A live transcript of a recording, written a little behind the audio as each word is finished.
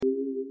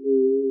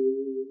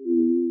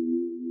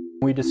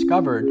We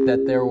discovered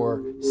that there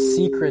were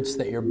secrets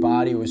that your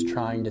body was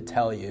trying to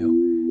tell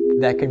you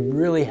that could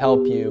really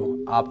help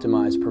you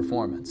optimize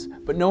performance.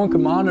 But no one could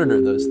monitor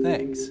those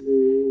things.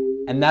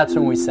 And that's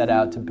when we set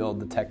out to build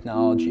the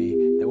technology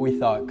that we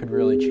thought could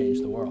really change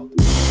the world.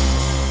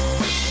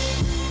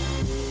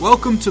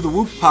 Welcome to the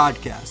Whoop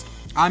Podcast.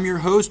 I'm your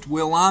host,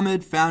 Will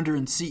Ahmed, founder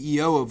and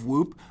CEO of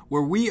Whoop,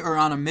 where we are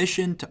on a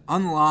mission to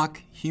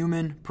unlock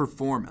human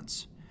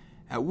performance.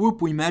 At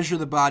Whoop, we measure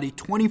the body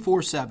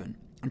 24/7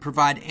 and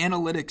provide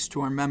analytics to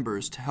our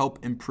members to help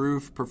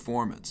improve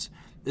performance.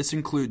 This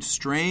includes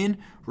strain,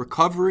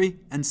 recovery,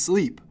 and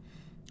sleep.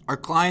 Our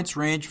clients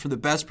range from the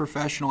best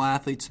professional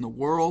athletes in the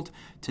world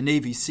to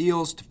Navy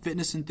SEALs to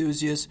fitness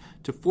enthusiasts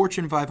to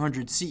Fortune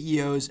 500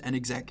 CEOs and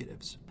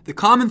executives. The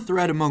common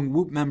thread among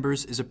Whoop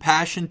members is a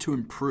passion to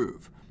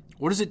improve.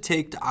 What does it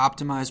take to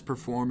optimize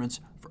performance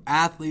for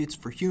athletes,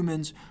 for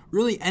humans,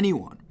 really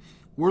anyone?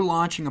 We're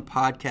launching a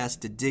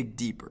podcast to dig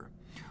deeper.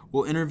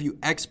 We'll interview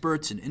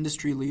experts and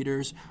industry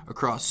leaders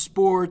across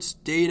sports,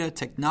 data,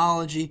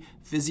 technology,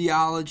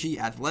 physiology,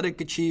 athletic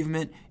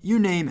achievement, you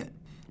name it.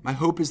 My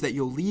hope is that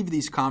you'll leave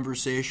these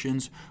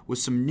conversations with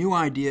some new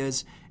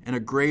ideas and a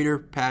greater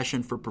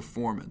passion for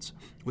performance.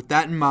 With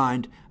that in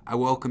mind, I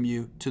welcome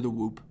you to the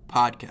Whoop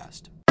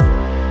Podcast.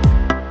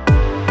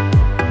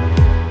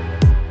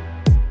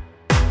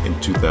 In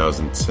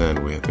 2010,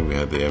 I think we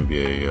had the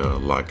NBA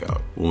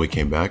lockout. When we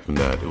came back from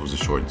that, it was a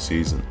shortened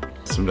season.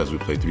 Sometimes we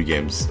played 3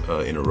 games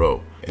in a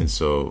row. And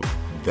so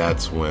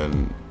that's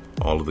when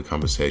all of the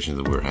conversations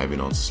that we were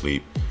having on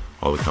sleep,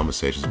 all the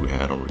conversations we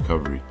had on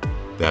recovery,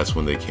 that's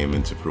when they came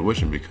into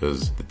fruition,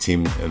 because the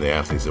team and the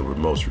athletes that were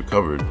most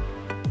recovered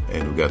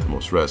and who got the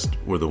most rest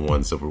were the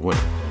ones that were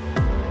winning.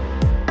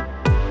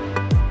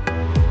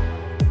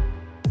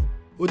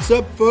 What's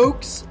up,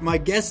 folks? My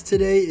guest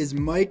today is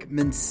Mike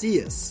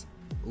Mancias,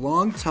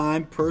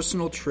 longtime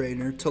personal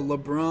trainer to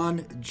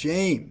LeBron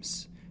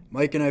James.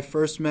 Mike and I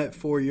first met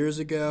 4 years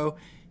ago.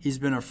 He's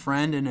been a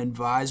friend and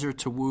advisor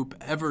to Whoop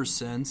ever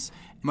since.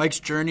 Mike's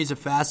journey is a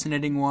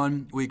fascinating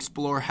one. We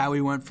explore how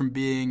he went from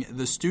being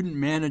the student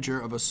manager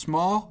of a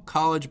small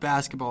college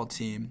basketball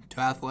team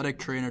to athletic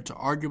trainer to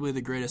arguably the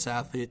greatest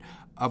athlete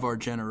of our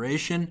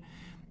generation.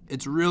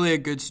 It's really a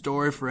good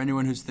story for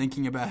anyone who's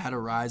thinking about how to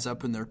rise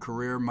up in their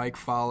career. Mike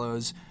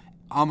follows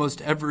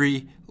almost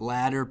every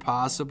ladder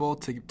possible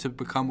to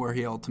become where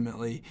he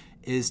ultimately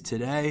is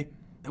today.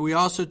 We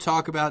also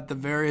talk about the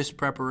various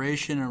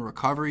preparation and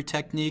recovery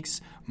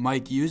techniques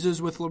Mike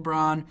uses with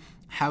LeBron,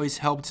 how he's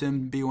helped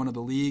him be one of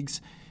the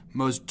league's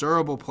most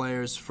durable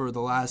players for the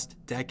last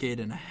decade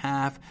and a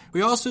half.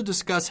 We also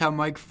discuss how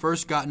Mike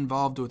first got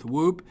involved with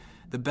Whoop,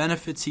 the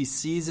benefits he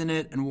sees in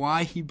it, and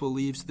why he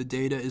believes the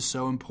data is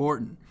so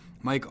important.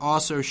 Mike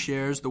also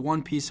shares the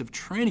one piece of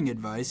training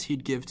advice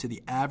he'd give to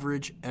the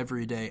average,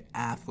 everyday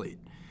athlete.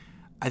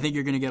 I think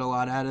you're going to get a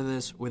lot out of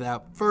this.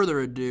 Without further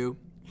ado,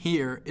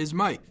 here is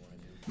Mike.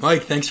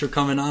 Mike, thanks for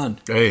coming on.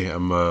 Hey,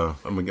 I'm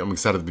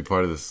excited to be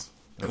part of this.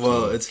 Absolutely.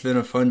 Well, it's been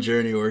a fun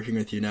journey working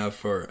with you now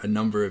for a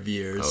number of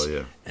years. Oh,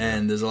 yeah.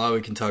 And there's a lot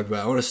we can talk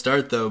about. I want to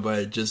start, though,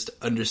 by just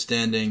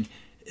understanding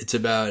it's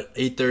about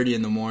 8:30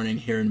 in the morning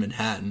here in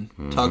Manhattan.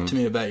 Mm-hmm. Talk to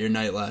me about your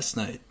night last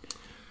night.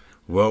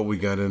 Well, we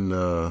got in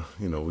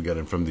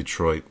from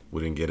Detroit.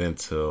 We didn't get in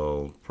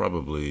till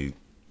probably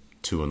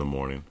 2 in the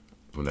morning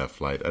from that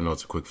flight. I know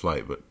it's a quick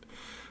flight, but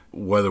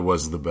weather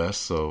wasn't the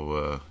best,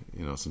 so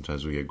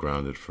sometimes we get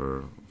grounded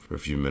for a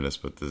few minutes,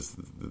 but this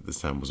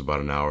time was about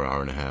an hour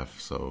and a half,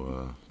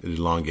 so it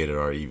elongated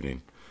our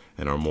evening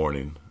and our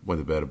morning. Went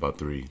to bed about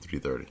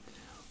 3:30.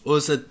 Well,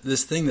 it's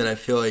this thing that I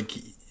feel like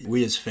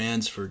we as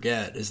fans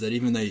forget, is that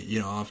even though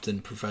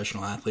often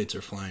professional athletes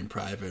are flying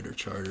private or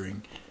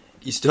chartering,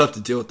 you still have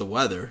to deal with the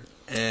weather.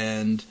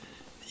 And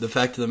the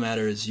fact of the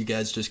matter is you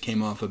guys just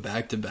came off a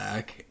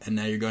back-to-back, and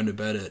now you're going to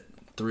bed at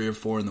 3 or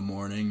 4 in the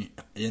morning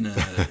in a,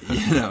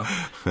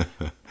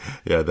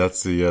 Yeah,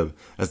 that's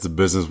the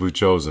business we've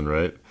chosen,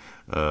 right?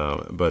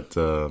 But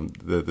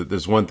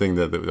there's one thing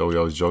that we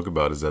always joke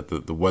about, is that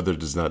the weather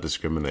does not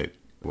discriminate.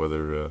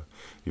 Whether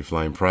you're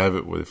flying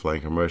private, whether you're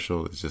flying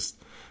commercial, it's just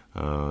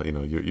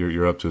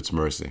you're up to its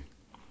mercy.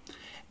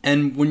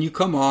 And when you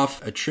come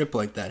off a trip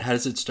like that, how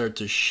does it start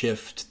to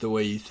shift the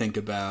way you think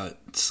about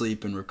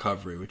sleep and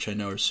recovery, which I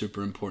know are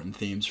super important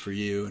themes for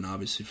you and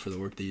obviously for the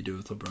work that you do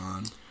with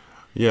LeBron?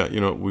 Yeah,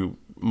 we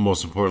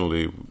most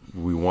importantly,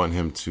 we want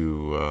him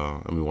to,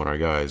 and we want our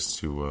guys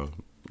to,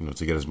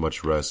 to get as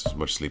much rest, as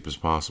much sleep as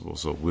possible.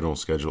 So we don't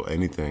schedule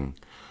anything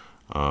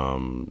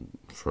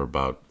for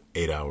about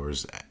 8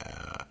 hours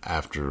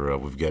after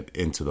we get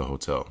into the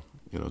hotel.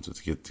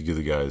 To give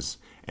the guys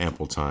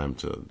ample time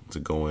to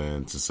go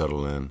in, to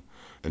settle in,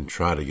 and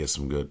try to get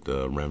some good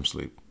REM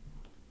sleep.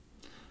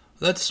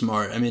 That's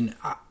smart. I mean,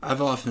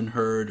 I've often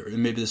heard, or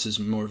maybe this is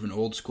more of an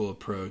old school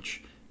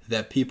approach,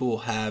 that people will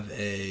have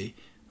a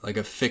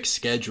fixed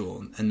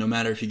schedule, and no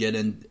matter if you get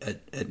in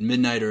at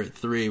midnight or at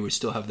 3, we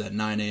still have that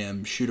 9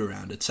 a.m. shoot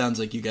around. It sounds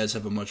like you guys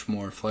have a much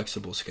more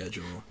flexible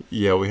schedule.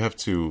 Yeah, we have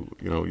to.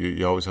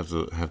 You always have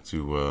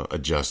to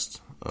adjust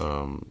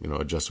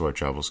adjust to our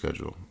travel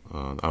schedule.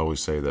 I always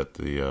say that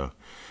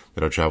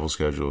that our travel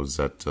schedule is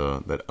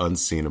that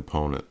unseen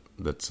opponent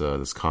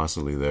that's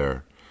constantly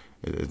there,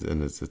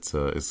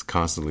 it's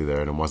constantly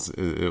there, and it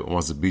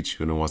wants to beat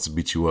you, and it wants to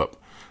beat you up.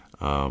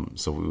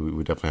 So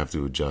we definitely have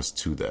to adjust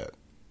to that.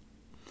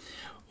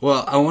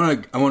 Well, I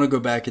want to go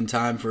back in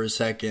time for a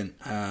second.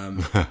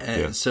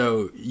 Yeah.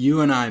 So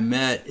you and I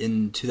met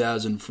in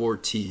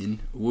 2014.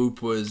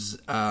 Whoop was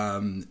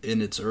in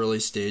its early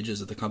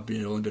stages. The company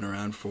had only been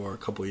around for a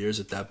couple of years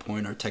at that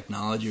point. Our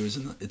technology was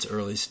in its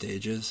early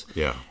stages.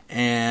 Yeah.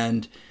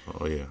 And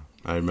oh yeah,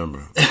 I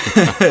remember.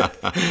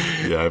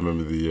 Yeah, I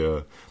remember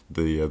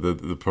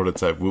the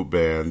prototype Whoop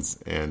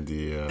bands and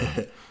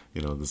the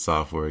the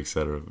software,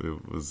 etc.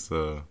 It was.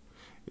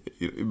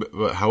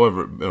 But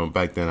however,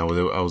 back then I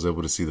was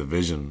able to see the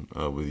vision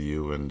with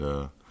you,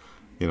 and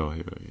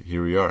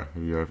here we are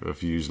a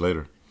few years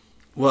later.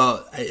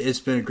 Well, it's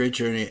been a great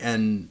journey,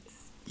 and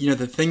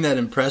the thing that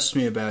impressed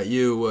me about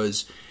you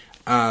was,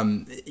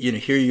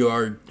 here you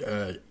are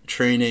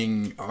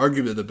training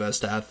arguably the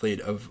best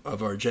athlete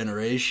of our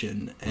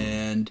generation,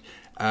 and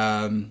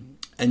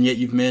yet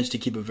you've managed to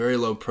keep a very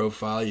low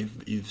profile.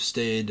 You've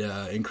stayed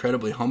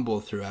incredibly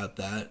humble throughout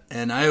that,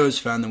 and I always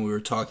found that when we were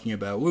talking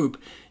about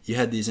Whoop, you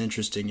had these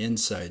interesting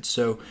insights.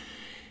 So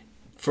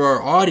for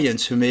our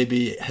audience who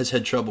maybe has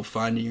had trouble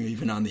finding you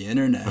even on the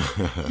internet,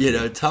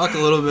 talk a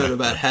little bit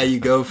about how you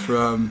go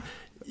from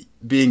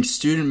being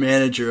student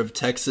manager of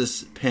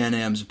Texas Pan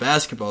Am's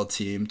basketball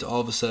team to all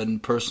of a sudden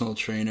personal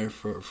trainer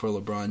for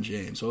LeBron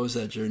James. What was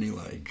that journey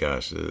like?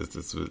 Gosh,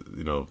 it's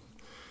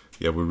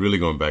yeah, we're really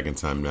going back in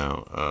time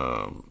now.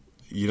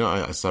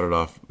 I started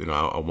off,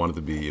 I wanted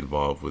to be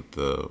involved with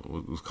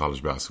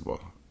college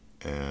basketball.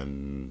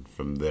 And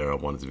from there, I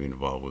wanted to be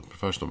involved with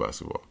professional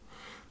basketball.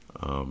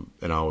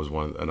 And I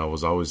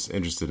was always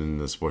interested in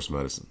the sports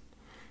medicine.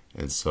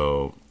 And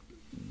so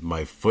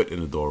my foot in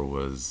the door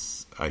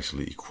was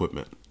actually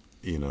equipment.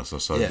 So I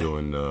started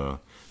doing. I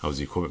was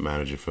the equipment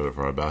manager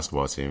for our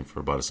basketball team for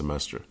about a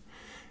semester,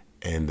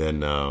 and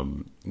then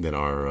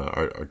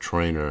our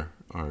trainer,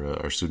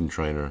 our student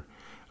trainer,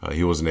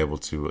 he wasn't able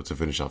to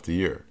finish off the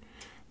year,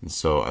 and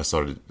so I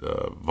started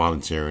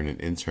volunteering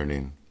and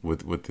interning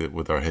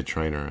with our head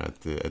trainer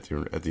at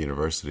the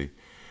university,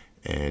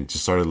 and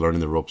just started learning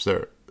the ropes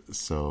there.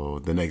 So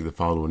the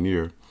following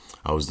year,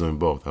 I was doing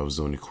both. I was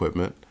doing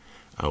equipment.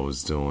 I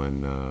was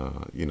doing,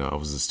 I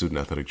was a student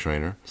athletic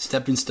trainer.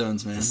 Stepping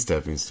stones, man.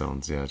 Stepping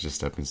stones, yeah, just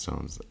stepping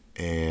stones.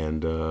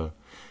 And I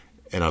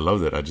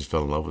loved it. I just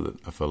fell in love with it.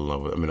 I fell in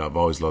love with it. I mean, I've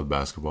always loved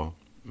basketball.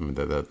 I mean,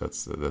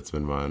 that's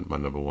been my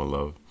number one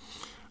love.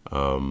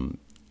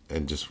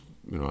 And just,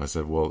 I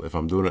said, well, if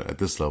I'm doing it at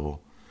this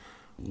level,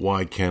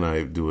 why can't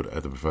I do it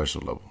at the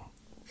professional level?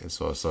 And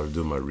so I started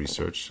doing my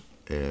research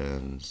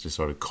and just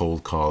started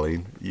cold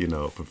calling,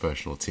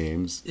 professional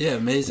teams. Yeah,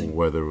 amazing.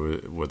 Whether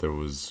it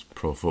was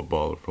pro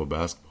football or pro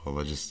basketball,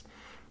 I just,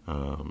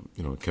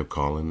 kept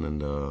calling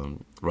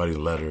and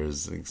writing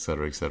letters, et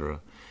cetera,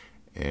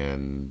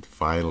 and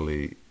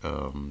finally,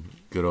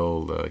 good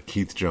old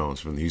Keith Jones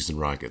from the Houston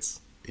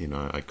Rockets.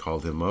 I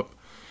called him up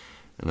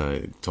and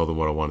I told him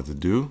what I wanted to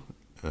do,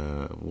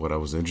 what I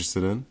was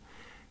interested in,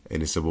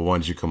 and he said, "Well, why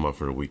don't you come up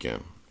for the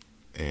weekend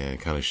and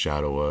kind of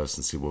shadow us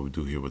and see what we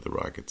do here with the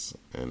Rockets?"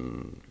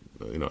 And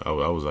I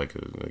was like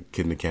a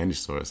kid in a candy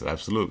store. I said,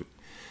 "Absolutely."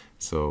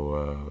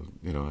 So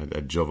I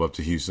drove up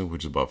to Houston,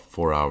 which is about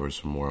 4 hours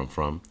from where I'm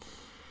from.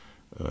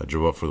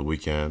 Drove up for the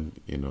weekend.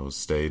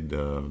 Stayed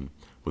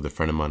with a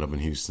friend of mine up in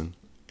Houston,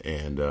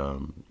 and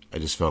I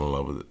just fell in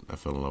love with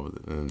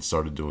it. And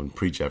started doing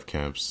pre-draft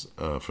camps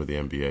for the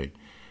NBA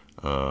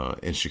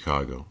in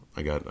Chicago.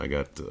 I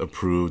got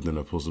approved, and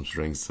I pulled some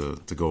strings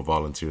to go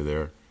volunteer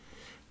there.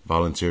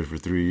 Volunteered for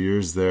 3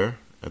 years there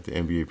at the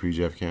NBA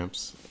pre-draft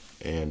camps,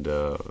 and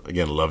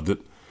again loved it.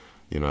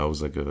 I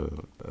was like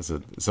I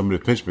said, somebody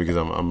pinched me because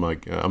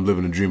I'm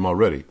living a dream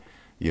already.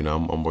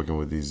 I'm working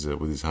with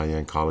these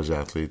high-end college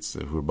athletes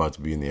who are about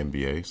to be in the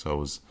NBA, so I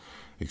was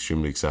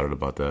extremely excited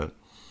about that.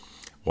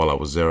 While I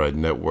was there, I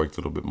networked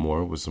a little bit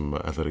more with some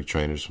athletic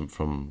trainers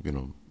from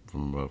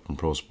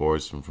pro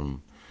sports and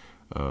from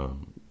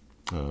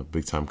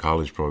big-time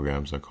college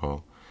programs, I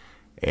call,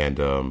 and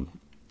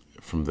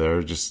from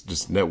there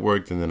just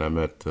networked, and then I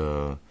met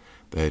the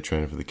head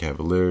trainer for the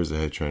Cavaliers, the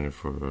head trainer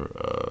for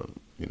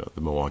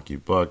the Milwaukee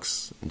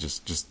Bucks, and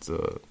just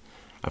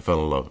I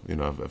fell in love.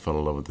 I fell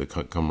in love with the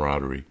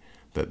camaraderie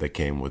that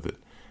came with it,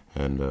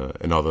 and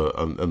all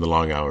the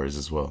long hours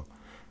as well.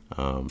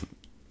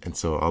 And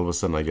so all of a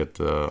sudden I get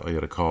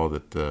a call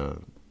that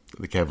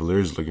the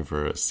Cavaliers are looking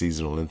for a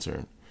seasonal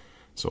intern.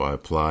 So I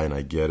apply and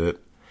I get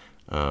it.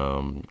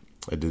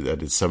 I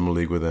did summer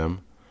league with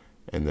them,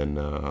 and then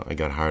I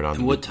got hired on.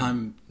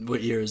 And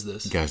what year is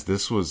this? Guys,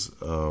 this was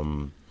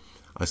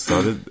I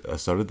started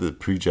the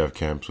pre-draft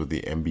camps with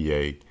the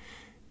NBA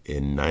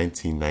in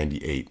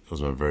 1998. It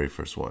was my very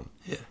first one.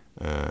 Yeah.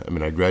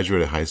 I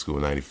graduated high school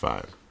in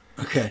 95.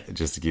 Okay.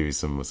 Just to give you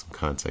some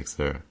context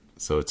there.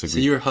 So it took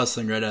me, you were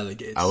hustling right out of the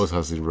gates. I was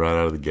hustling right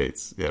out of the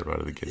gates. Yeah, right out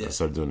of the gates. Yeah. I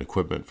started doing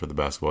equipment for the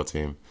basketball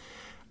team.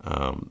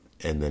 and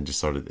then just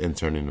started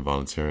interning and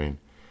volunteering.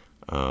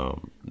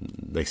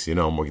 Next thing you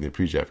know, I'm working at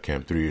pre-draft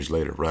camp 3 years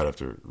later, right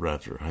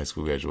after high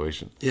school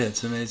graduation. Yeah,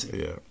 it's amazing.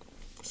 Yeah.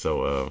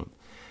 So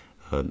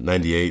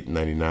 98,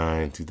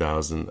 99,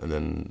 2000, and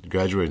then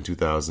graduated in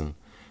 2000.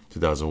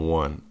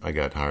 2001, I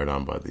got hired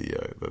on by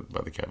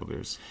the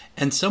Cavaliers.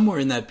 And somewhere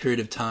in that period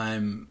of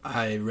time,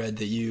 I read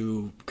that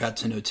you got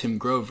to know Tim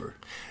Grover.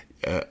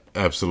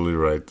 Absolutely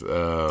right.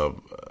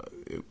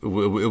 It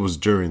was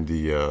during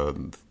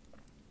the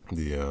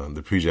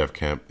pre-draft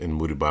camp in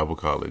Moody Bible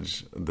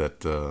College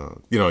that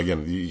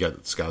again, you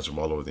got scouts from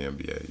all over the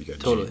NBA. You got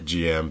totally.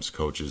 GMs,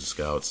 coaches,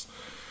 scouts.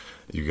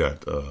 You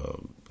got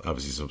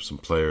obviously some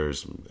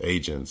players, some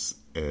agents,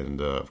 and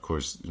of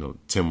course,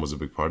 Tim was a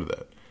big part of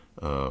that.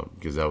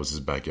 Because that was his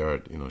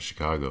backyard,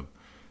 Chicago,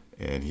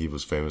 and he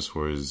was famous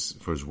for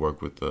his work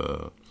with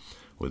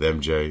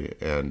MJ,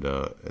 and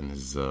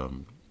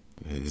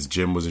his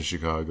gym was in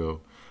Chicago,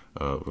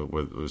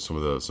 where some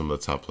of the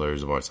top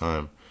players of our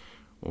time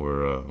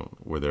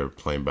were there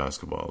playing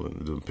basketball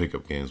and doing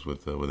pickup games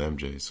with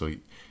MJ. So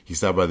he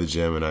stopped by the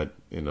gym, and I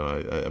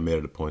made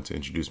it a point to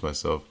introduce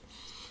myself,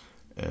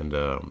 and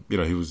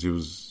he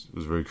was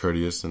very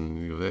courteous,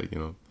 and he goes, hey,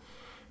 if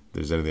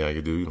there's anything I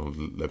could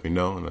do, let me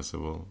know. And I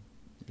said, well,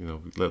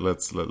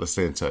 let's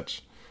stay in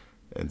touch.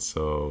 And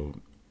so,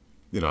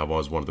 I've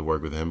always wanted to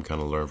work with him,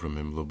 kind of learn from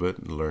him a little bit,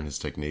 and learn his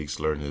techniques,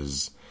 learn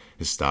his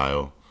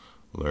style,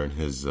 learn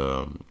his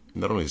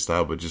not only his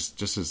style, but just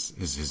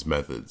his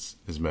methods,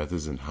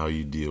 and how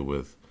you deal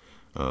with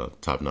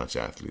top-notch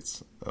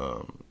athletes.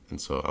 And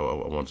so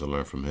I wanted to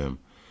learn from him.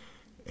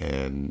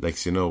 And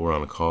next thing you know, we're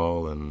on a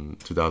call in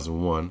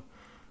 2001.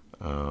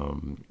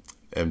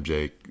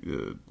 MJ,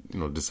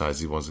 decides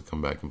he wants to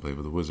come back and play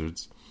for the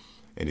Wizards,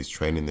 and he's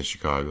training in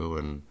Chicago,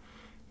 and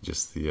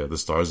just the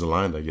stars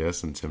aligned, I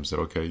guess. And Tim said,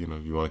 "Okay,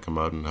 if you want to come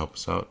out and help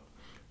us out,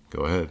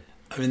 go ahead."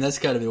 I mean, that's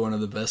got to be one of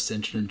the best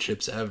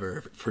internships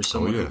ever for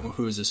someone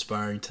who is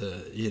aspiring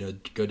to,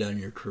 go down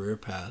your career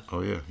path.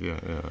 Oh yeah,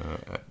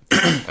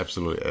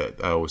 absolutely.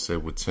 I always say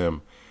with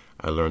Tim,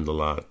 I learned a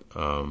lot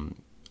of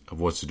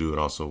what to do and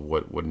also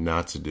what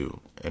not to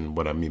do. And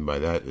what I mean by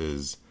that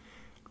is,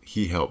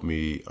 he helped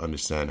me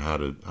understand how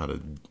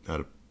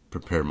to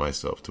prepare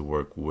myself to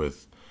work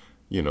with,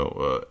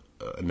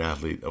 an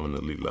athlete of an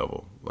elite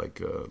level, like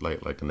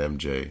an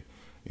MJ.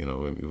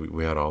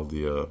 We had all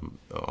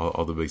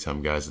the big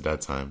time guys at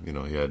that time.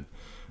 He had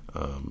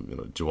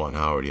Juwan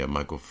Howard, he had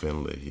Michael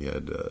Finley, he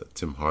had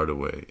Tim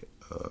Hardaway,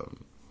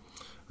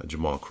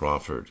 Jamal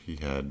Crawford, he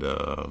had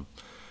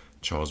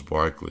Charles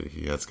Barkley,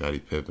 he had Scottie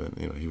Pippen.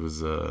 He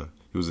was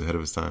ahead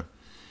of his time.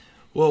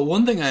 Well,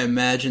 one thing I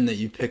imagine that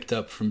you picked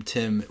up from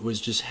Tim was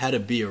just how to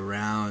be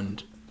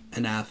around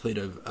an athlete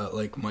of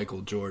like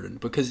Michael Jordan,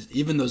 because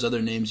even those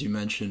other names you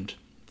mentioned,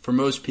 for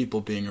most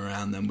people being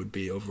around them would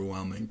be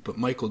overwhelming. But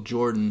Michael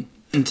Jordan,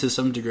 and to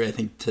some degree I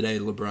think today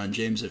LeBron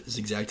James is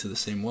exactly the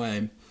same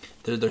way,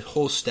 they're their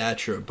whole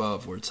stature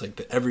above, where it's like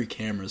every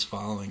camera is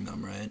following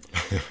them, right?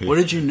 What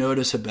did you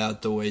notice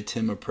about the way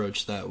Tim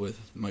approached that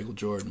with Michael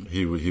Jordan?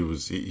 He was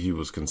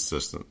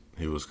consistent.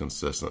 He was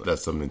consistent.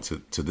 That's something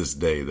to this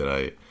day that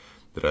I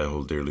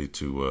hold dearly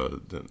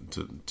to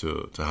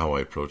how I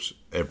approach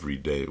every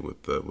day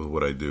with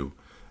what I do.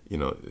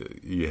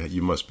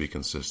 You must be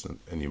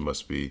consistent, and you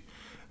must be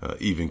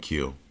even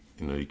keel.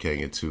 You can't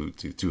get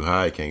too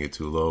high, can't get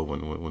too low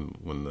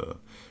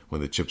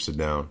when the chips are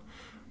down.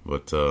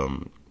 But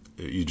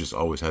you just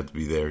always had to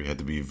be there. You had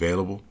to be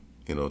available,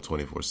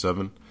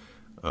 24/7,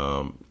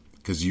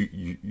 because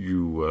you're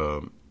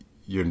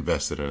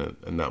invested in it,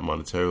 and not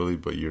monetarily,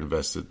 but you're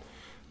invested.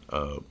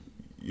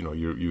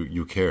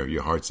 You care.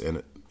 Your heart's in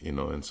it,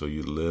 and so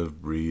you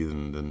live, breathe,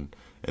 and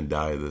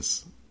die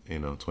this,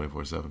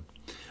 24/7.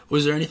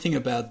 Was there anything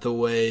about the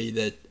way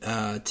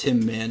that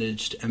Tim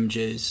managed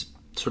MJ's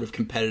sort of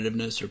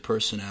competitiveness or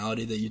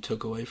personality that you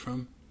took away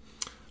from?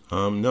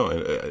 No,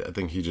 I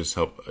think he just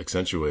helped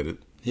accentuate it.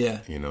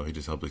 Yeah. He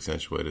just helped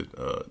accentuate it.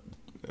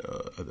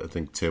 I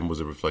think Tim was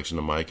a reflection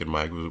of Mike, and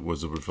Mike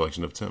was a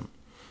reflection of Tim.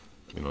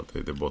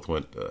 They both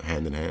went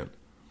hand in hand.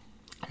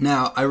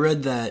 Now, I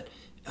read that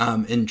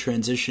in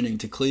transitioning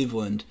to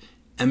Cleveland,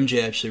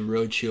 MJ actually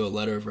wrote you a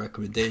letter of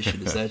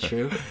recommendation. Is that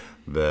true?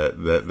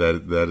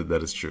 That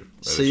is true.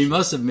 So you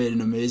must have made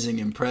an amazing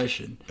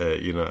impression.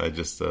 I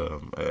guess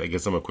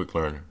I'm a quick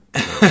learner.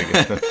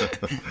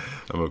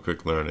 I'm a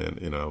quick learner,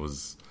 and I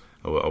was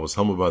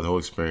humbled by the whole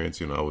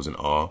experience. I was in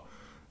awe,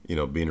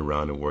 being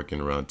around and working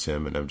around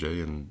Tim and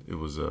MJ, and it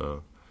was I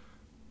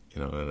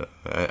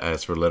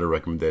asked for a letter of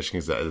recommendation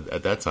because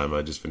at that time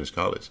I just finished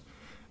college,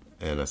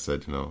 and I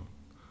said,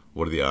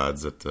 what are the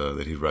odds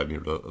that he'd write me a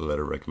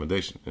letter of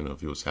recommendation? If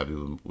he was happy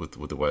with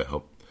the way I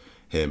helped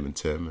him and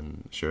Tim,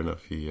 and sure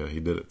enough, he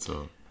did it.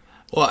 So,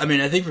 well, I mean,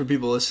 I think for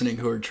people listening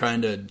who are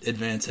trying to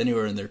advance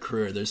anywhere in their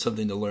career, there's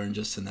something to learn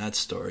just in that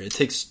story. It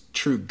takes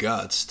true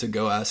guts to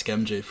go ask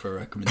MJ for a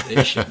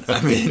recommendation.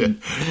 I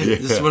mean,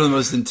 this is one of the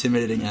most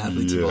intimidating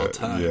athletes of all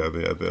time. Yeah, I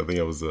think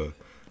I was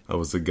I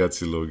was a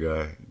gutsy little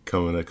guy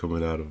coming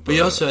out of. But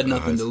you also had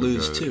nothing to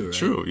lose too, right?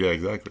 True. Yeah.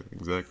 Exactly.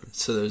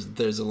 So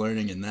there's a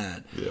learning in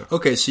that. Yeah.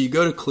 Okay, so you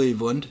go to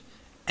Cleveland,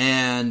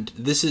 and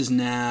this is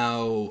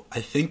now,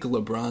 I think,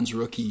 LeBron's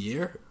rookie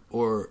year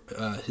or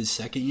his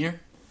second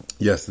year.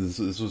 Yes, this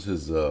was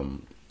his.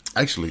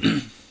 Actually,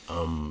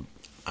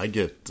 I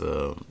get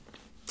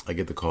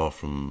the call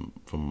from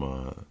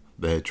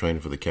the head trainer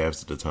for the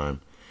Cavs at the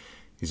time.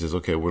 He says,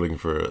 "Okay, we're looking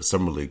for a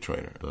summer league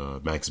trainer,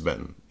 Max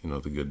Benton,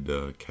 the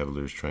good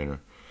Cavaliers trainer,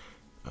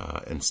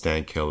 and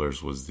Stan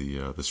Kellers was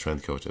the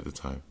strength coach at the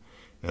time."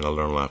 And I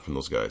learned a lot from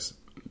those guys.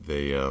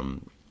 They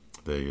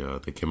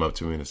came up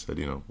to me and said,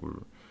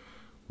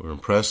 we're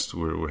impressed.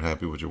 We're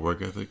happy with your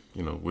work ethic.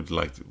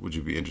 Would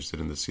you be interested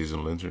in the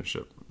seasonal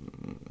internship?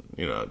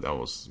 I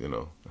almost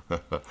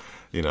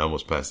I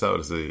almost passed out.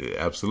 I said,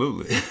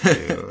 absolutely,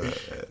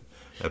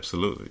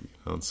 absolutely.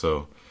 And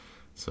so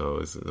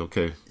it's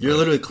okay. You're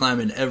literally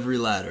climbing every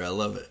ladder. I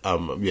love it.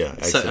 Yeah.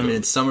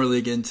 It's summer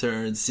league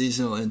intern,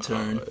 seasonal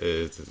intern.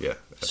 Yeah,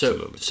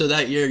 absolutely. So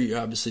that year, you're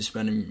obviously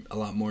spending a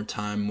lot more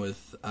time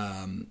with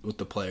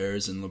the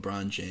players and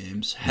LeBron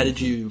James. How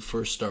did you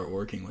first start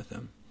working with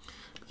him?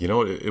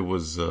 It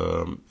was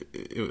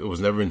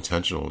never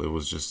intentional. It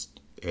was just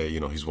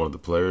he's one of the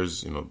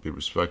players. Be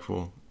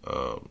respectful.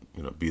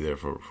 Be there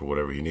for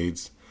whatever he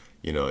needs.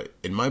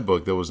 In my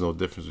book, there was no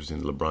difference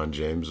between LeBron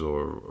James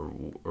or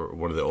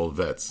one of the old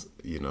vets.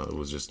 It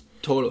was just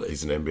totally.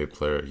 He's an NBA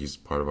player. He's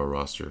part of our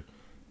roster.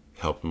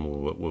 Help him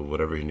with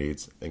whatever he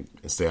needs and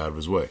stay out of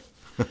his way.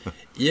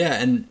 Yeah,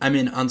 and I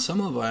mean, on some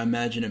level, I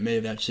imagine it may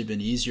have actually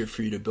been easier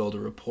for you to build a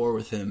rapport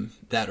with him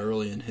that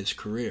early in his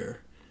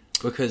career,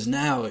 because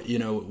now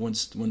when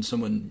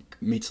someone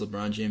meets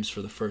LeBron James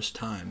for the first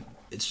time,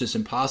 it's just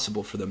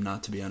impossible for them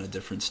not to be on a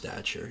different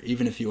stature,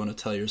 even if you want to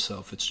tell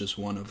yourself it's just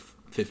one of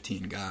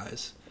 15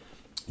 guys.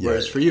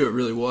 Whereas for you, it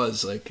really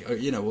was like,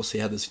 we'll see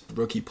how this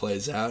rookie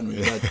plays out, and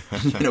we've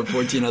got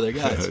 14 other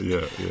guys.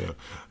 Yeah.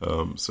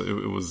 So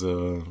it was,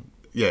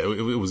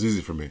 it was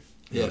easy for me.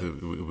 Yeah,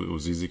 it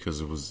was easy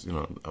because it was,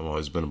 I've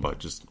always been about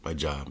just my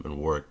job and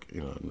work.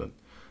 I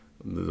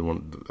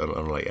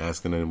don't like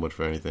asking anyone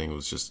for anything. It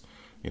was just,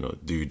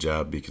 do your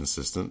job, be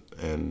consistent,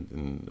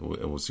 and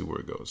we'll see where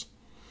it goes.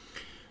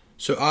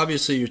 So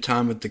obviously, your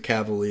time with the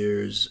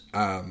Cavaliers,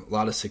 a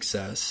lot of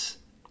success.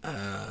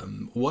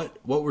 What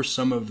were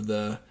some of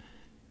the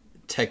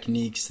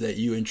techniques that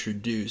you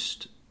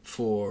introduced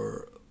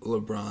for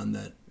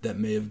LeBron that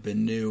may have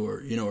been new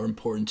or or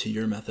important to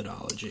your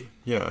methodology?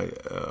 Yeah,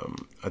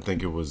 I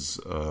think it was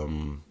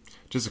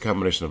just a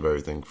combination of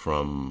everything.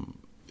 From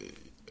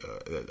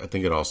I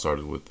think it all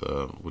started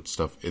with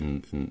stuff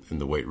in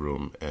the weight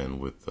room and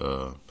with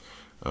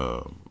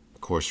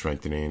core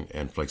strengthening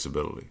and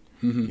flexibility.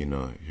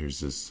 Mm-hmm. Here's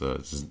this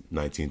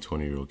 19,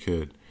 20-year-old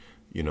kid,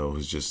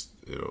 who's just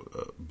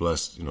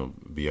blessed,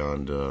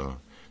 beyond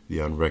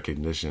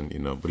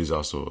recognition, but he's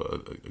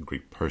also a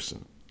great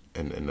person,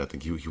 and I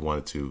think he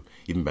wanted to,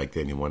 even back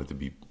then, he wanted to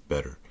be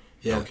better.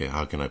 Yeah. Okay,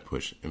 how can I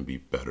push and be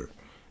better,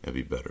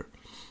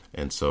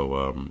 and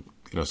so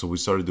so we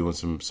started doing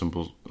some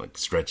simple like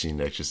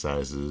stretching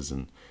exercises,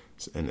 and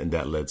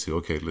that led to,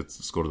 okay,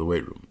 let's go to the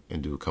weight room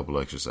and do a couple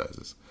of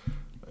exercises,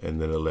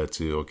 and then it led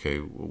to, okay,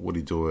 what are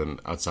you doing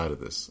outside of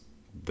this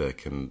that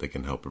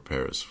can help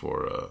prepare us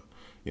for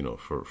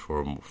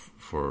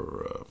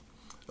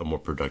a more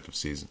productive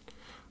season.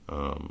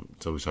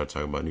 So we started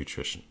talking about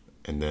nutrition,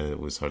 and then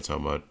we started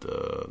talking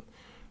about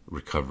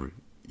recovery.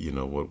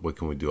 What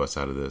can we do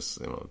outside of this?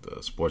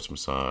 The sports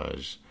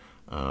massage.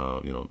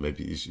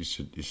 Maybe you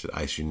should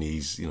ice your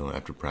knees.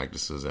 After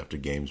practices, after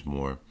games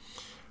more.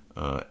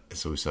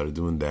 So we started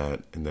doing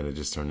that, and then it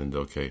just turned into,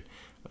 okay,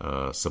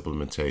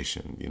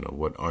 supplementation.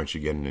 What aren't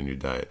you getting in your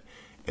diet?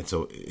 And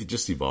so it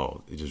just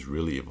evolved. It just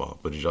really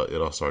evolved. But it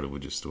all started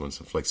with just doing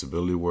some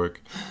flexibility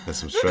work and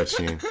some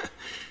stretching,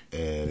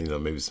 and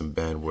maybe some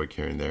band work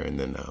here and there. And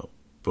then now,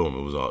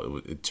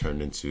 boom! It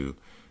turned into,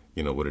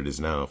 what it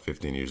is now.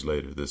 15 years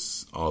later,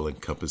 this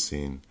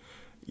all-encompassing,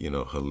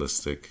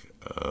 holistic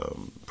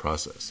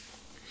process.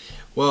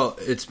 Well,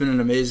 it's been an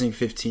amazing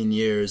 15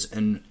 years,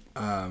 and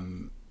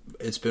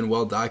it's been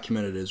well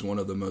documented as one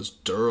of the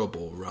most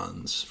durable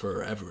runs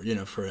forever.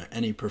 For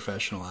any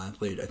professional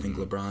athlete. I think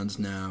LeBron's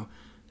now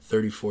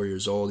 34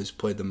 years old. He's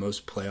played the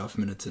most playoff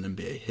minutes in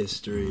NBA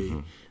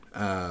history.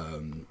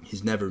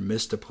 He's never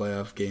missed a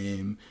playoff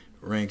game.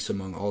 Ranks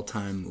among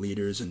all-time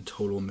leaders in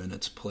total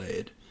minutes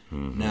played.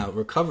 Now,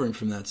 recovering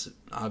from that's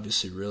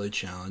obviously really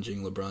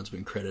challenging. LeBron's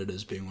been credited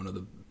as being one of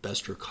the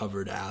best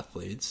recovered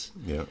athletes.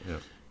 Yeah.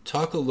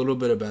 Talk a little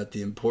bit about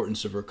the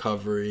importance of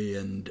recovery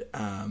and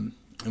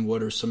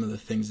what are some of the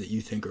things that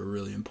you think are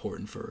really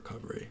important for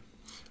recovery.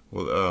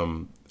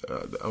 Well,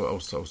 I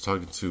was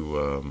talking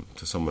to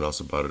someone else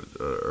about it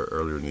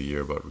earlier in the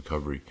year about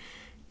recovery,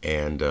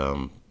 and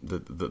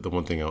the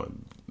one thing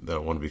that I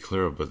want to be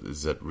clear about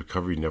is that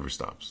recovery never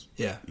stops.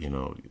 Yeah.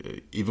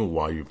 Even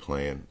while you're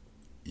playing,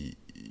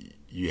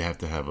 you have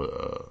to have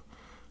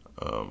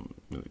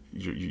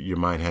your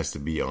mind has to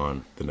be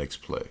on the next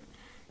play,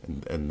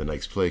 and the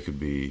next play could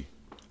be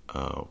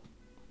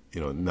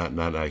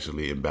not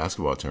actually in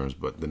basketball terms,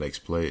 but the next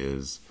play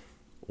is,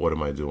 what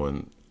am I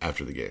doing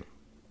after the game?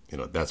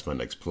 That's my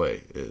next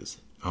play, is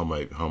how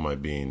am I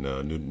being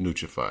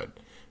nutrified?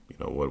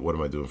 What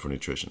am I doing for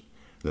nutrition?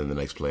 Then the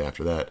next play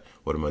after that,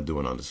 what am I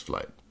doing on this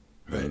flight?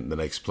 Right. And the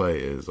next play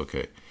is,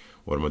 okay,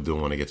 what am I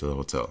doing when I get to the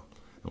hotel?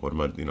 What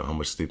am I, how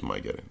much sleep am I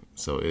getting?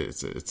 So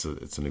it's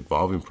an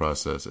evolving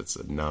process. It's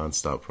a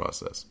nonstop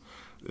process.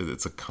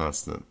 It's a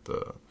constant,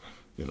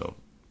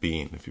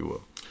 being, if you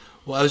will.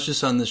 Well, I was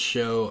just on this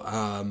show,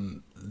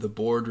 The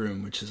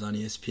Boardroom, which is on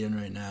ESPN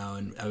right now,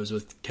 and I was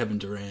with Kevin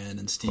Durant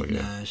and Steve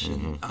Nash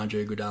and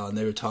Andre Iguodala, and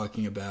they were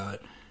talking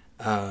about,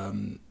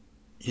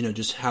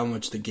 just how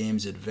much the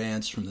game's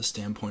advanced from the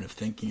standpoint of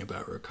thinking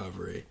about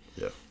recovery.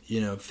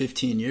 Yeah.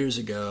 15 years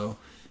ago,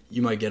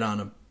 you might get on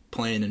a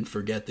plane and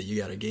forget that you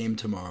got a game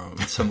tomorrow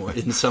in some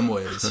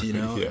ways,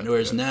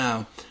 Whereas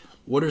now,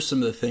 what are some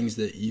of the things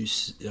that you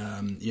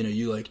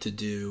like to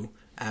do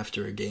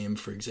after a game,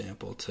 for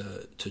example,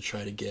 to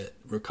try to get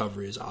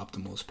recovery as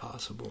optimal as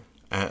possible?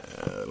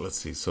 Let's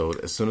see. So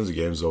as soon as the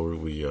game's over,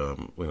 we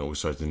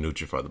start to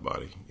nutrify the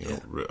body.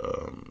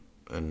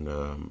 And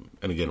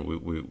again,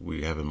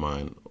 we have in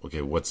mind,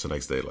 okay, what's the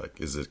next day like?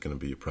 Is it going to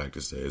be a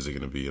practice day? Is it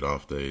going to be an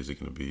off day? Is it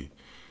going to be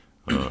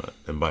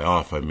and by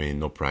off, I mean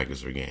no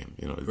practice or game.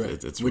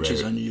 Right. It's which rare.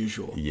 is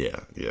unusual. Yeah.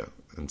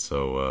 And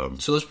so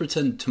so let's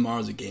pretend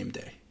tomorrow's a game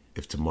day.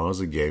 If tomorrow's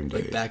a game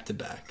day, like back to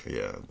back,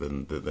 yeah,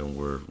 then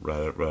we're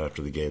right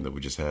after the game that we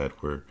just had.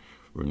 We're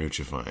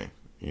nutrifying.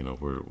 I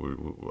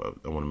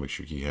want to make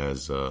sure he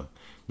has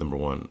number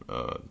one,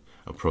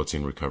 a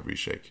protein recovery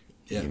shake.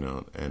 Yeah.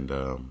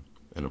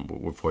 And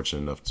we're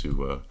fortunate enough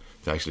to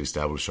actually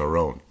establish our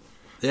own.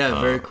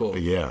 Yeah, very cool.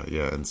 Yeah,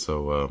 and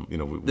so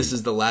this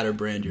is the Ladder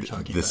brand you're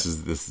talking about. This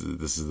is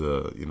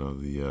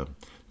the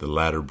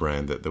Ladder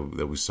brand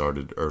that we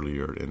started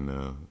earlier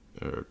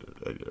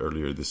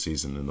this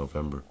season in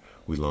November.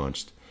 We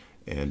launched,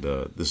 and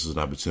this is an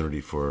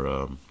opportunity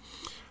for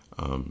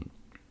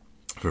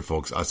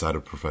folks outside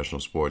of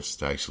professional sports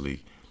to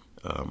actually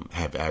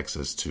have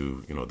access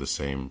to the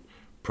same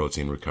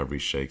protein recovery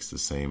shakes, the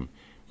same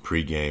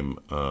pre-game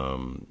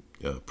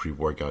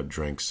pre-workout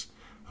drinks.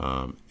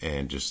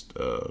 And just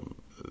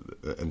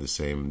and the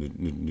same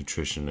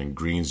nutrition and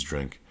greens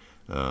drink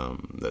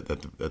that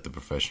the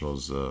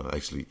professionals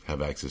actually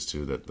have access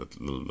to, that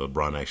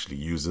LeBron actually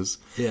uses.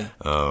 Yeah.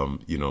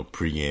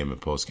 Pre-game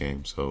and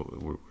post-game. So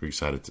we're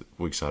excited.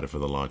 We're excited for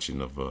the launching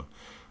of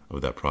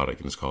that product,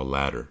 and it's called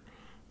Ladder.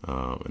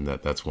 And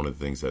that's one of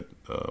the things that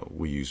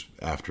we use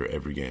after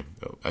every game,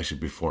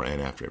 actually before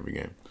and after every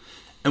game.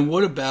 And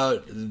what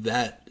about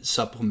that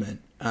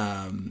supplement?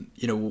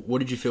 What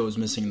did you feel was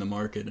missing in the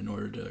market in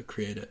order to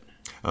create it?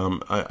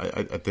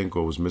 I think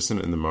what was missing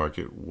in the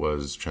market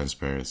was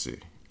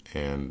transparency,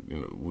 and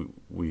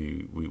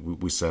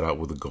we set out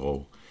with a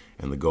goal,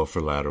 and the goal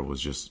for Ladder was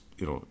just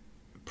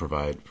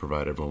provide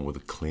everyone with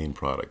a clean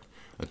product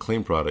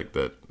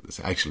that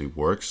actually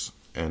works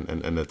and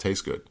that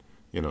tastes good.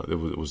 It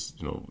was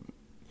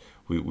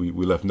we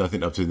left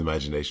nothing up to the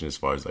imagination as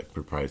far as like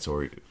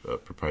proprietary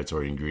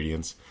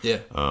ingredients. Yeah.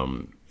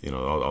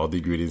 All the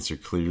ingredients are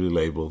clearly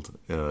labeled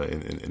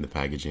in the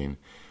packaging,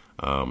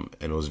 and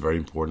it was very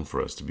important for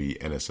us to be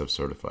NSF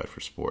certified for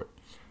sport,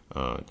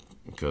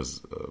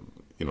 because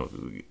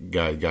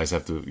guys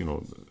have to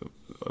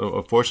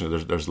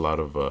unfortunately there's a lot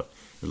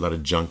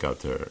of junk out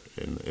there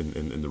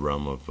in the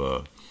realm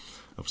of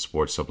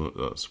sports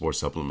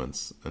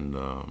supplements and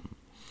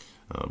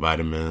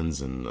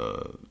vitamins and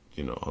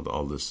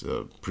all this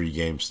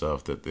pre-game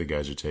stuff that the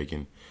guys are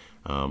taking.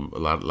 A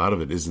lot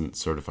of it isn't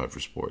certified for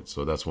sports,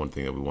 so that's one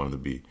thing that we wanted to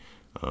be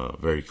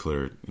very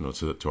clear,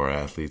 to our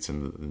athletes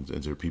and to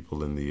the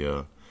people in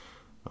the,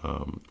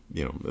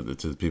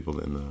 to the people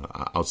in the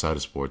outside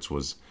of sports,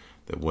 was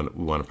that when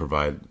we want to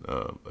provide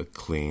a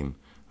clean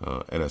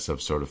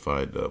NSF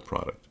certified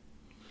product.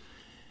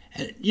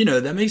 And,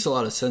 that makes a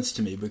lot of sense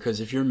to me, because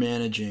if you're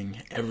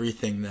managing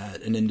everything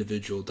that an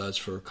individual does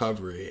for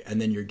recovery, and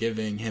then you're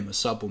giving him a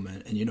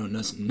supplement and you don't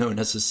know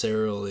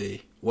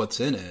necessarily what's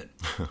in it,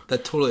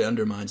 that totally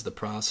undermines the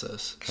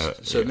process.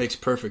 So it makes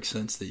perfect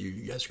sense that you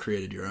guys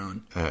created your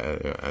own.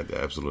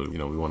 Absolutely.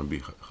 We want to be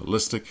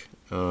holistic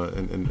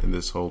in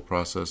this whole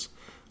process.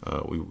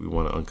 We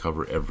want to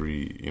uncover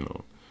every,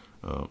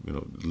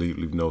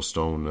 leave no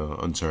stone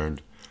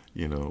unturned,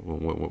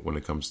 when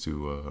it comes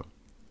to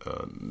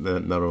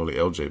not only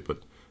LJ,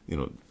 but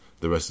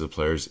the rest of the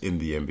players in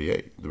the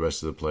NBA, the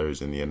rest of the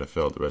players in the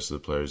NFL, the rest of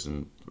the players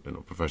in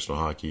professional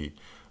hockey,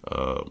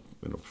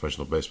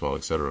 professional baseball,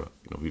 etc.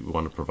 We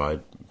want to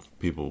provide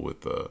people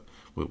with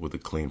a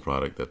clean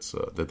product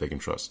that they can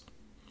trust.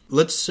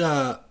 Let's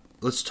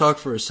talk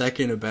for a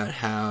second about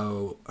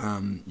how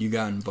you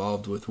got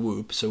involved with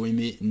Whoop. So we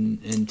meet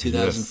in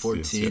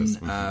 2014. Yes.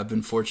 Mm-hmm. I've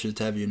been fortunate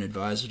to have you an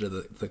advisor to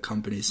the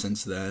company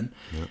since then.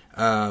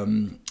 Yeah.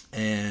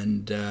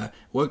 And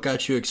what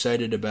got you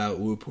excited about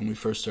Whoop when we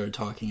first started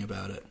talking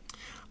about it?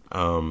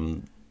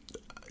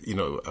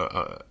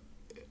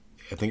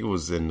 I think it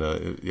was in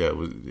it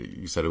was,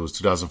 you said it was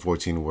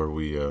 2014 where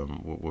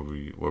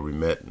we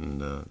met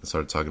and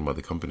started talking about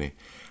the company.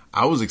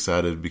 I was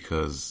excited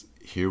because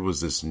here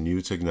was this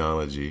new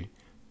technology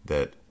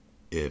that,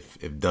 if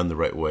done the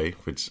right way,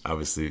 which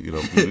obviously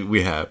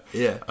we have,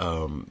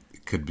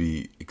 could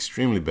be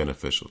extremely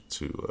beneficial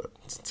to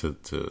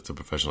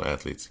professional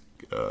athletes,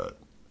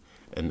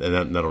 and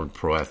not only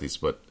pro athletes,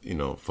 but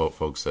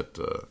folks that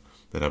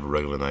have a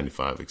regular 9 to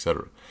 5,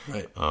 etc.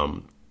 Right.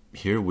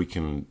 Here we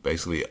can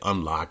basically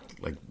unlock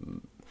like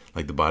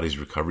the body's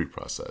recovery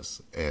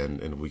process,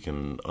 and we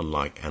can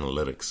unlock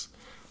analytics.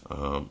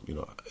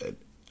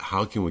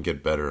 How can we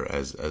get better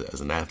as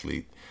an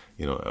athlete,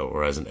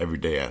 or as an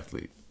everyday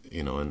athlete,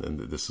 and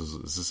this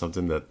is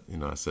something that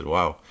I said,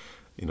 wow,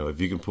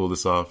 if you can pull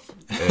this off,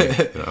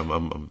 hey,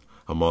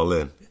 I'm all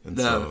in, and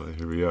so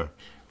here we are.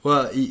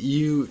 Well,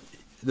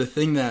 the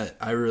thing that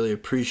I really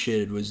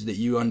appreciated was that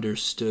you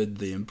understood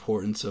the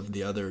importance of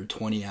the other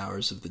 20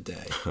 hours of the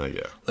day.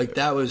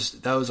 That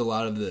was a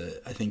lot of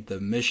the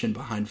mission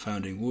behind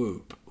founding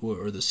Whoop,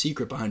 or the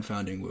secret behind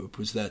founding Whoop,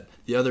 was that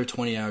the other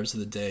 20 hours of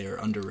the day are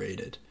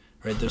underrated.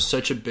 Right, there's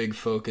such a big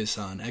focus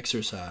on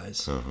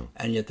exercise,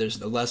 and yet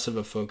there's less of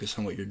a focus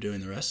on what you're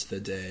doing the rest of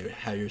the day,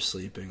 how you're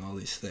sleeping, all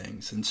these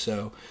things. And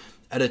so,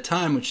 at a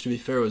time which, to be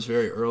fair, was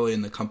very early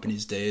in the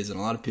company's days, and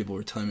a lot of people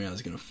were telling me I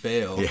was going to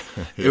fail,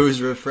 it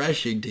was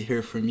refreshing to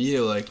hear from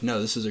you, like,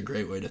 no, this is a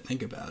great way to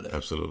think about it.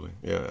 Absolutely,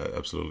 yeah,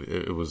 absolutely.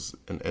 It was,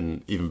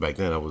 and even back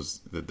then,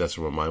 that's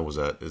where my mind was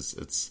at.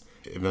 It's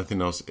if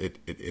nothing else,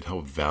 it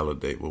helped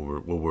validate what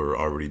we're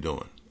already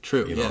doing.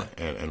 True,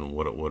 and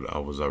what I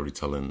was already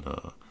telling.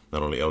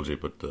 Not only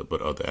LJ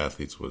but other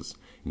athletes was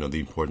the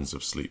importance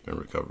of sleep and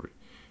recovery,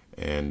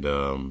 and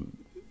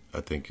I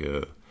think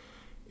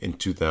in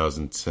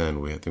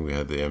 2010 we had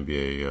the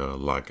NBA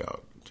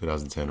lockout.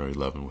 2010 or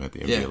 11 we had the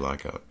NBA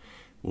lockout.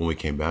 When we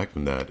came back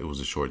from that, it was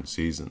a shortened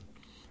season,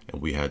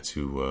 and we had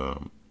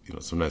to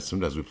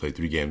sometimes we played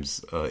 3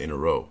 games in a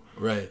row,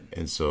 right?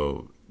 And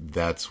so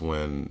that's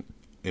when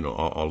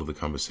all of the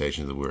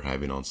conversations that we were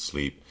having on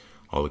sleep,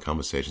 all the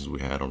conversations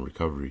we had on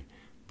recovery,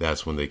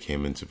 that's when they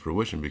came into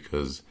fruition,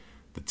 because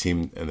the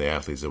team and the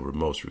athletes that were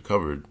most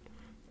recovered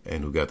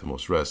and who got the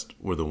most rest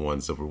were the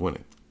ones that were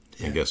winning.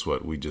 Yeah. And guess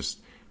what? We just,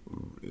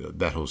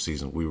 that whole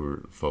season, we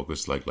were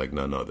focused like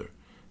none other,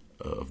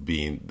 of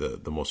being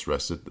the most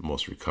rested, the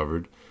most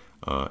recovered,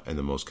 and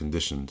the most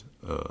conditioned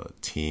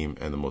team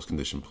and the most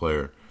conditioned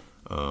player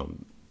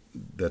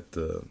that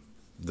the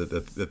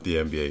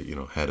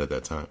NBA had at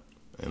that time.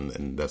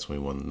 And that's when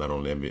we won not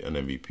only an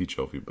MVP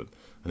trophy, but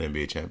an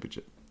NBA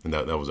championship. And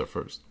that was our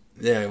first.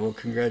 Yeah, well,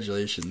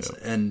 congratulations.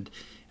 Yeah. And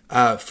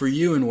for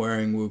you in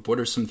wearing Whoop, what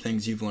are some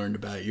things you've learned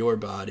about your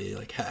body?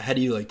 Like, how do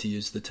you like to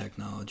use the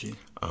technology?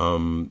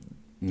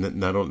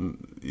 Not only,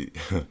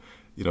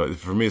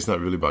 for me, it's not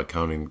really about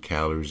counting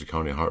calories or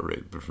counting heart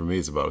rate, but for me,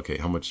 it's about, okay,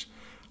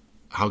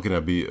 how can I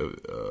be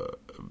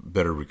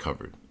better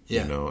recovered?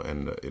 Yeah.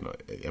 And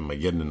am I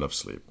getting enough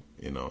sleep?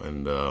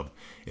 And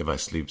if I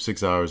sleep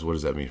 6 hours, what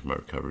does that mean for my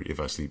recovery?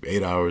 If I sleep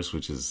 8 hours,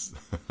 which is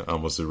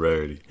almost a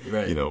rarity,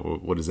 right.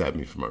 What does that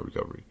mean for my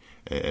recovery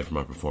and for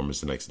my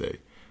performance the next day?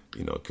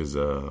 Because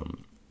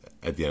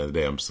at the end of the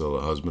day, I'm still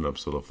a husband, I'm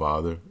still a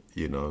father,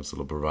 I'm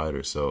still a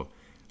provider. So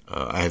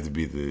I have to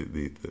be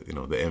the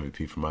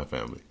MVP for my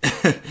family,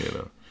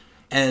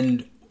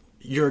 And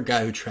you're a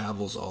guy who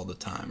travels all the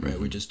time, right?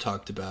 Mm-hmm. We just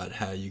talked about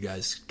how you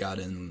guys got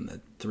in at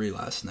 3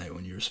 last night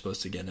when you were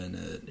supposed to get in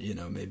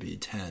at, maybe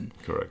 10.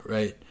 Correct.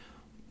 Right?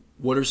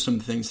 What are some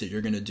things that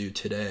you're going to do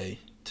today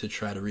to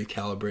try to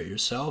recalibrate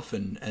yourself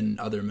and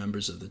other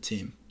members of the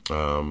team?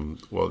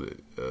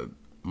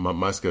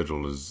 My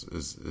schedule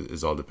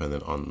is all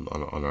dependent on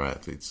our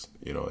athletes.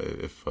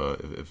 If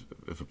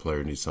a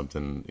player needs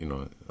something,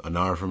 an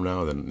hour from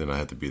now, then I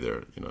have to be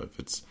there.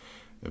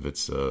 If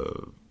it's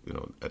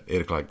at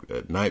 8 o'clock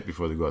at night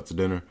before they go out to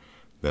dinner,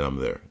 then I'm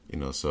there.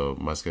 So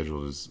my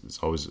schedule is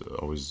always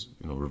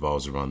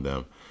revolves around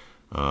them.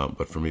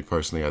 But for me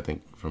personally, I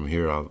think from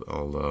here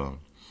I'll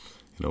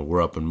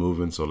we're up and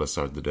moving. So let's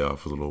start the day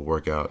off with a little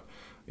workout.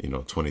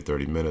 20,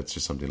 30 minutes,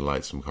 just something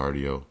light, some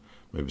cardio,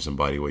 maybe some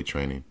body weight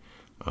training.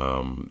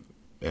 And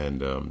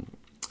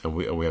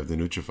we have the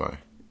Nutrify,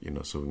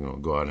 so we're going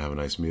to go out and have a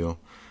nice meal,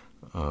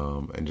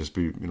 and just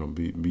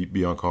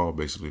be on call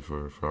basically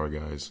for our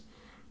guys.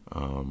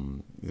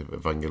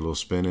 If I can get a little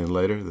spin in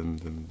later,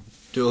 then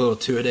do a little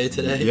 2-a-day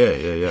today.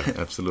 Yeah,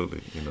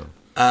 absolutely.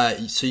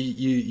 So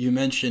you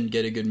mentioned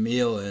get a good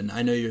meal, and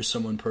I know you're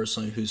someone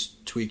personally who's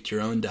tweaked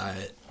your own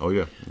diet. Oh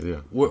yeah.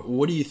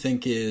 What do you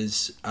think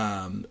is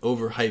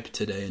overhyped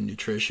today in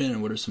nutrition,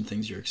 and what are some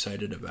things you're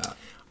excited about?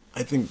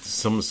 I think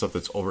some of the stuff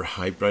that's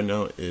overhyped right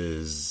now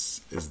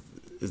is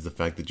the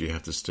fact that you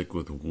have to stick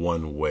with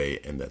one way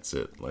and that's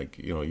it. Like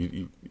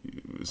you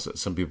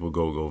some people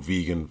go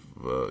vegan,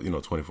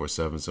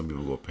 24/7. Some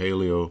people go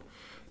paleo.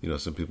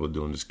 Some people are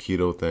doing this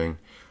keto thing.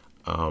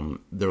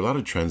 There are a lot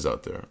of trends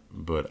out there,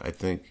 but I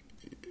think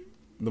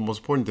the most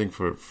important thing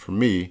for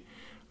me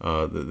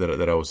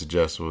that I would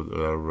suggest or that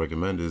I would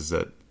recommend is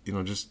that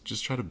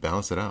just try to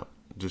balance it out.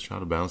 Just try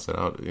to balance that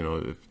out.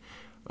 If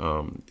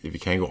you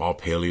can't go all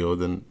paleo,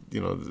 then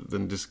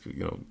then just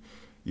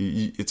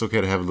it's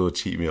okay to have a little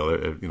cheat meal,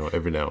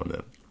 every now and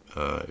then.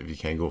 If you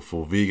can't go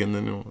full vegan,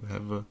 then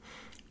have a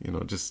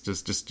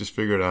just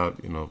figure it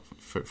out.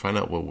 Find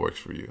out what works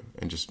for you,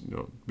 and just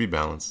be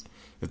balanced.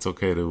 It's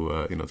okay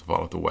to to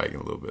fall off the wagon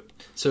a little bit.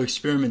 So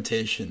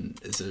experimentation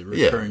is a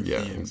recurring theme.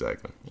 Yeah,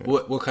 exactly. Yeah.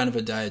 What kind of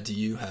a diet do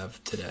you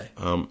have today?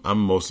 I'm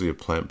mostly a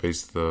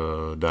plant-based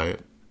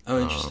diet. Oh,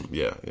 interesting.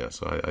 Yeah.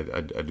 So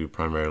I do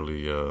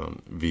primarily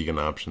vegan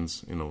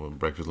options.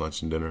 Breakfast,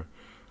 lunch, and dinner.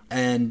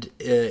 And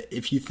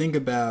if you think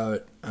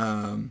about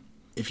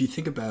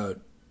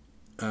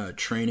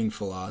training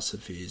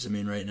philosophies, I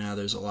mean, right now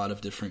there's a lot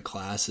of different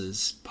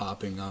classes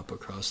popping up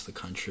across the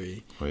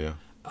country. Oh yeah.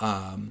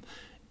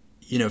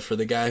 For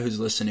the guy who's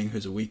listening,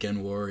 who's a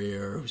weekend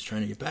warrior, who's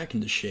trying to get back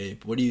into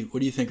shape, what do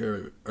you think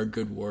are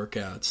good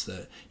workouts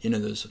that,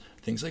 there's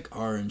things like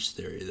Orange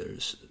Theory,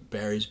 there's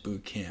Barry's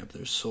Boot Camp,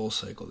 there's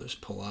SoulCycle, there's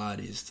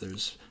Pilates,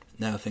 there's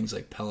now things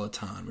like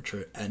Peloton, which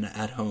are an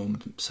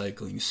at-home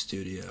cycling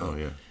studio. Oh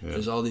yeah.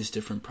 There's all these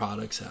different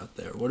products out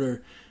there. What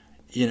are,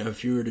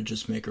 if you were to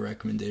just make a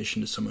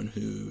recommendation to someone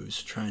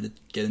who's trying to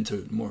get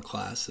into more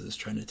classes,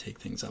 trying to take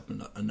things up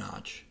a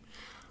notch,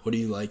 what do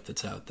you like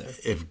that's out there?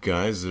 If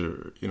guys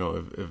are,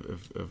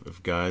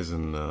 if guys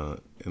and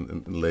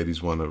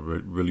ladies want to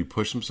really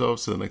push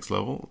themselves to the next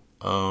level,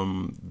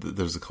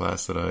 there's a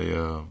class that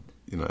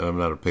and I'm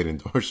not a paid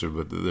endorser,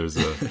 but there's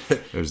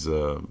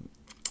a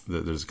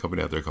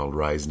company out there called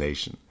Rise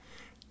Nation,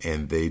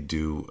 and they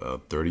do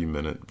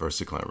 30-minute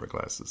VersaClimber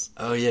classes.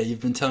 Oh yeah,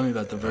 you've been telling me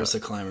about the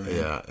VersaClimber. Man.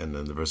 Yeah, and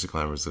then the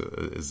VersaClimber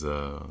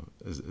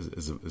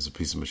is a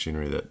piece of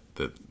machinery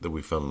that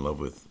we fell in love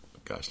with.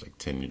 Gosh, like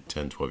 10,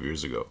 12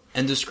 years ago.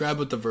 And describe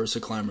what the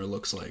VersaClimber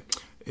looks like.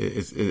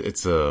 It's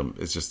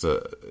just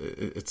a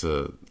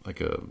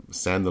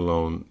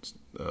standalone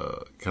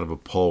kind of a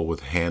pole with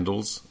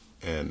handles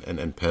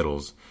and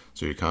pedals.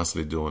 So you're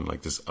constantly doing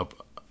like this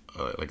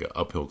like an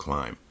uphill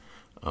climb.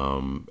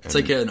 It's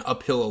like an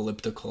uphill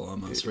elliptical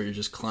almost, where you're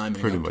just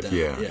climbing. Pretty up, much,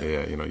 down.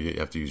 Yeah. You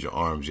have to use your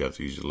arms, you have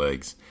to use your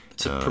legs.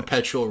 It's a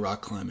perpetual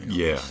rock climbing. Almost.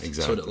 Yeah, exactly.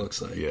 That's what it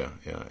looks like. Yeah.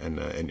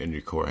 And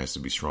your core has to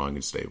be strong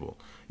and stable,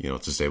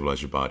 to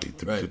stabilize your body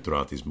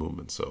throughout these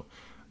movements. So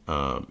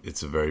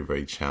it's a very,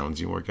 very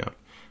challenging workout,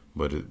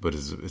 but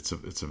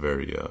it's a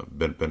very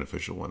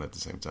beneficial one at the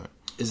same time.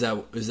 Is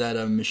that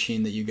a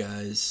machine that you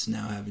guys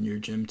now have in your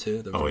gym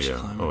too? The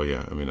VersaClimber? Oh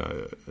yeah. I mean,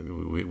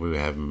 we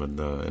have them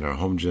in our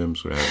home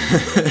gyms. We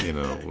have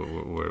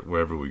them,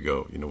 wherever we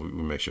go. We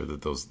make sure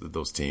that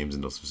those teams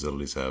and those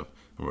facilities have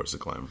a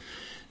VersaClimber.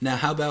 Now,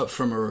 how about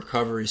from a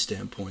recovery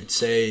standpoint?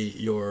 Say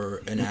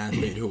you're an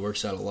athlete who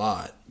works out a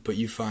lot, but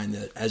you find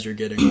that as you're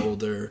getting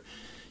older,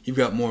 you've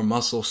got more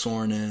muscle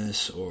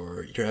soreness,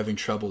 or you're having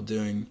trouble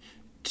doing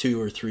 2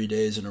 or 3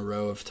 days in a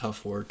row of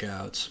tough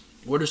workouts.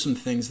 What are some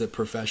things that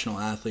professional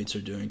athletes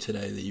are doing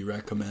today that you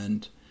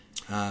recommend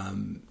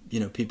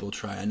people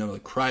try? I know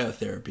like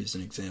cryotherapy is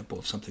an example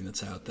of something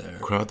that's out there.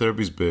 Cryotherapy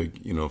is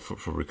big,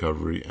 for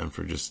recovery and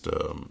for just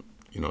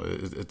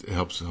it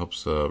helps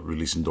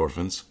release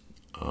endorphins.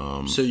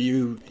 So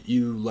you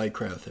like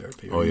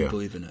cryotherapy, or you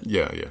believe in it?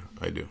 Yeah,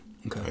 I do.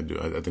 Okay. I do.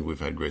 I think we've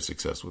had great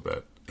success with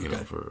that,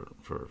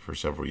 for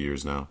several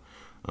years now.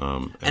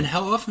 And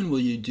how often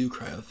will you do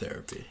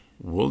cryotherapy?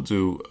 We'll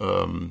do.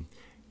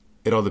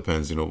 It all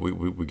depends.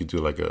 We could do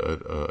like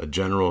a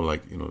general,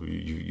 like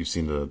you've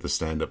seen the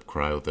stand up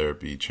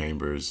cryotherapy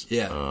chambers.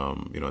 Yeah.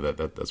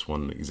 That's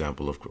one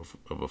example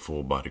of a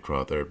full body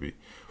cryotherapy.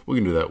 We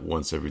can do that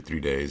once every 3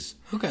 days.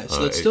 Okay,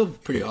 so that's still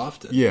pretty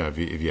often. Yeah, if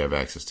you have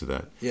access to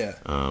that. Yeah.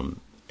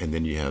 And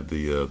then you have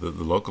the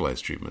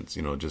localized treatments.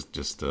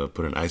 Just put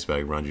an ice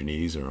bag around your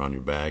knees or on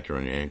your back or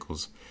on your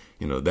ankles.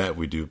 That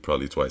we do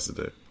probably twice a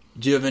day.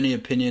 Do you have any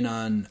opinion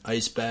on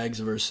ice bags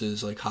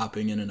versus like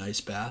hopping in an ice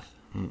bath?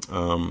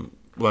 Well,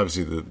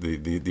 obviously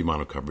the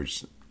amount of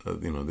coverage,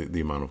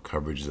 the amount of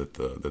coverage that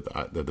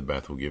the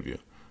bath will give you,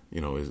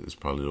 is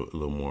probably a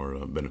little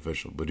more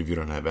beneficial. But if you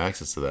don't have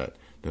access to that,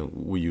 then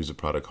we use a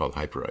product called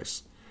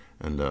Hyperice,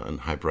 and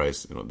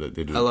Hyperice,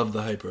 they do. I love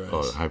the Hyperice.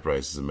 Oh,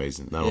 Hyperice is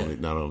amazing. Not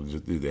only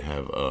do they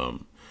have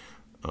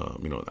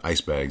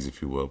ice bags,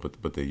 if you will,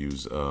 but they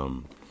use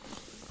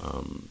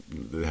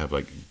they have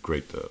like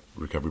great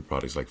recovery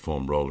products like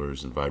foam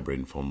rollers and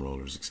vibrating foam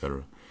rollers,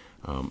 etc.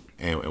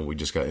 And we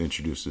just got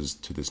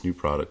introduced to this new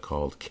product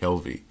called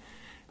Kelvy,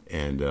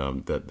 and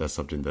that's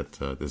something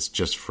that's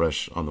just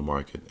fresh on the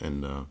market,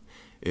 and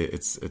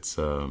it's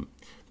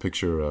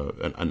picture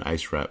an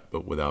ice wrap,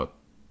 but without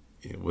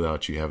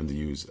you having to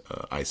use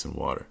ice and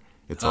water.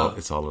 It's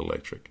all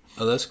electric.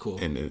 Oh, that's cool.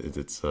 And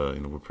it's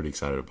we're pretty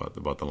excited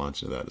about the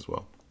launch of that as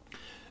well.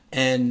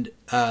 And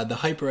the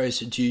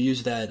Hyperice, do you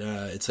use that?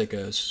 It's like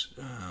a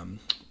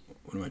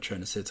what am I trying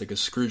to say? It's like a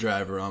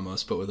screwdriver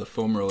almost, but with a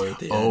foam roller at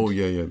the end. Oh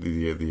yeah.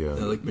 The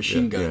like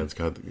machine gun. Yeah, it's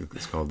called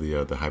the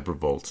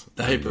Hypervolt.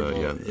 The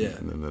Hypervolt.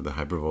 And then the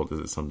Hypervolt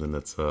is something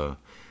that's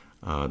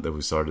that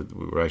we started.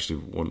 We were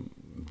actually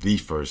the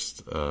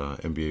first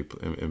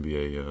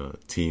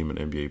NBA team and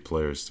NBA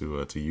players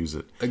to use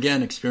it.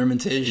 Again,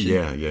 experimentation.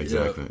 Yeah,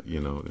 exactly.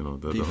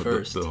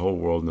 The whole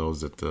world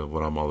knows that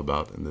what I'm all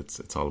about, and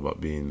it's all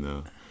about being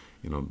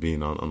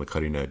on the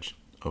cutting edge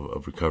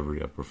of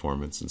recovery, of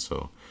performance, and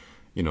so.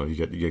 You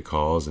get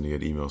calls and you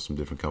get emails from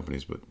different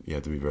companies, but you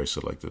have to be very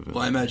selective.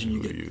 Well, I imagine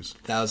you get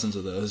thousands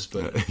of those,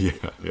 but yeah.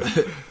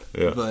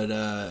 But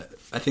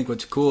I think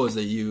what's cool is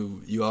that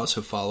you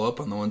also follow up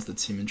on the ones that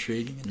seem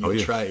intriguing and you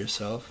try it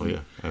yourself. Oh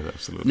yeah,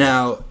 absolutely.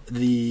 Now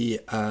the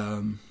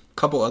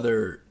couple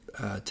other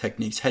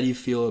techniques. How do you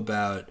feel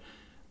about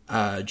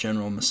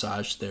general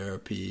massage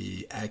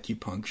therapy,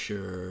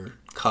 acupuncture,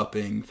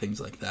 cupping,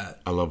 things like that?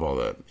 I love all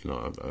that. I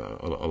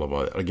love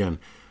all that. Again.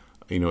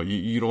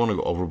 You don't want to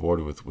go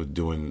overboard with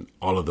doing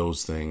all of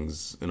those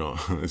things,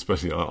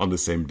 especially on the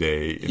same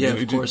day.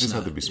 Of course you just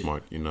have to be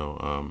smart,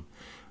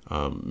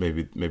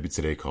 Maybe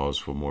today calls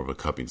for more of a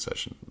cupping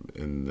session.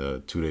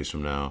 And 2 days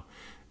from now,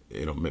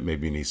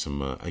 maybe you need some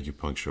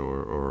acupuncture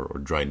or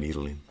dry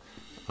needling.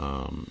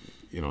 And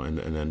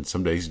then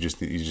some days you just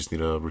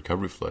need a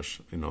recovery flush,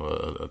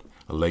 a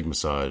leg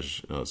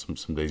massage.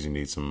 Some days you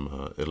need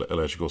some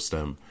electrical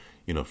stem,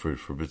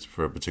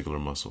 for a particular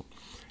muscle.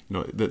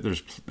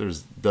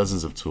 There's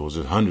dozens of tools.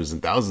 There's hundreds and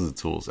thousands of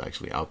tools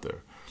actually out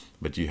there,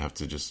 but you have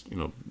to just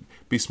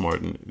be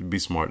smart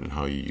in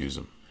how you use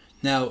them.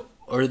 Now,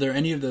 are there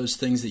any of those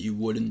things that you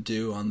wouldn't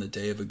do on the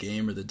day of a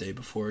game or the day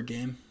before a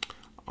game?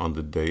 On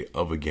the day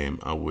of a game,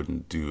 I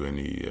wouldn't do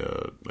any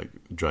like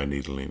dry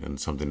needling and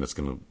something that's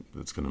gonna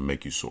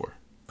make you sore.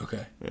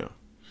 Okay. Yeah.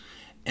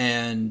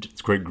 And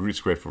it's great.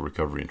 It's great for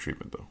recovery and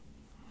treatment, though.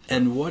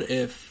 And what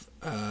if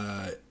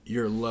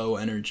you're low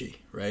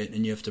energy, right?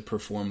 And you have to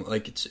perform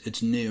like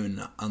it's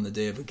noon on the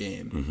day of a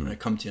game, and I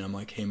come to you and I'm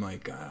like, "Hey,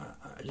 Mike,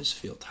 I just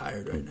feel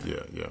tired right now."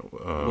 Yeah.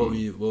 What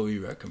will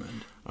you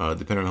recommend?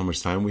 Depending on how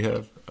much time we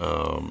have.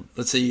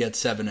 Let's say you got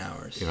 7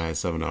 hours. If I had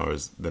 7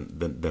 hours,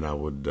 then I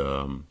would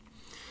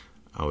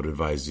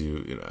advise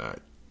you.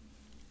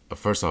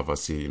 First off, I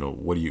see.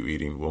 What are you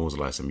eating? When was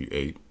the last time you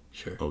ate?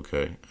 Sure.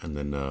 Okay, and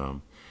then I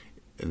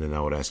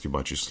would ask you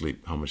about your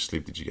sleep. How much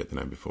sleep did you get the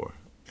night before?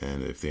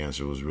 And if the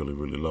answer was really,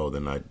 really low,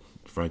 then I'd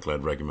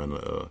recommend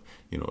a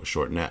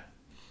short nap.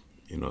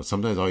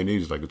 Sometimes all you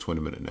need is like a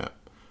 20-minute nap,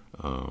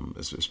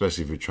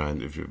 especially if you're trying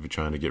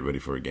to get ready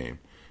for a game.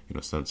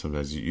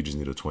 Sometimes you just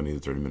need a 20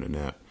 to 30-minute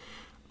nap,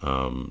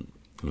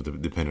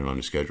 depending on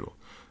your schedule.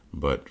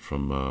 But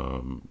from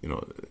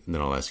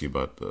then I'll ask you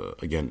about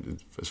again,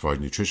 as far as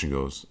nutrition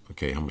goes.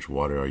 Okay, how much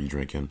water are you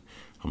drinking?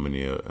 How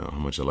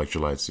much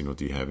electrolytes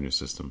do you have in your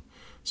system?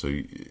 So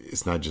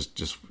it's not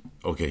just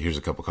okay. Here's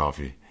a cup of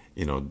coffee.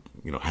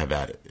 Have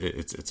at it.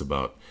 It's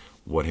about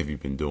what have you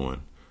been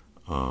doing,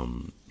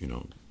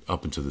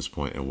 up until this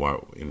point, and why,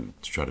 and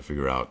to try to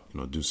figure out,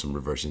 do some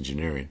reverse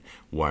engineering.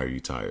 Why are you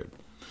tired?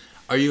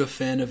 Are you a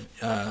fan of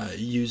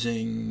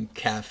using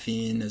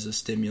caffeine as a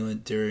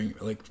stimulant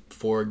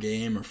for a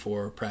game or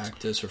for a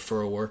practice or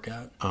for a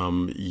workout?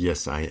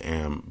 Yes, I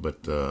am,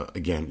 but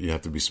again, you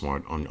have to be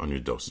smart on your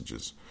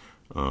dosages.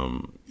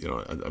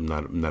 I'm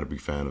not a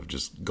big fan of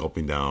just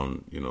gulping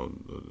down,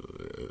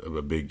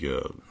 a big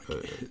a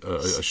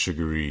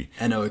sugary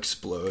NO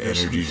explode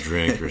energy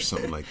drink or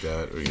something like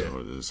that,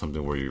 or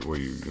something where you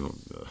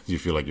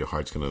feel like your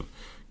heart's gonna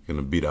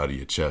beat out of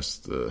your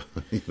chest,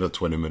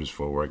 20 minutes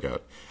before a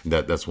workout. And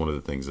that's one of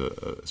the things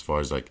as far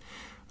as like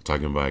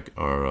talking about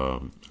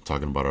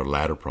our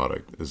ladder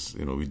product is,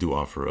 we do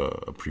offer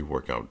a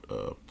pre-workout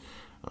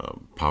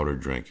powder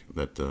drink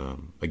that the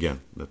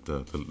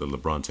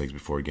LeBron takes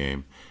before a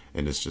game,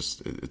 and it's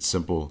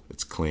simple,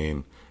 it's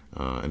clean,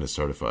 and it's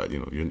certified.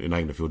 You're not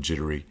going to feel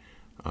jittery,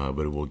 but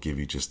it will give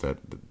you just that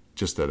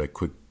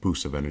quick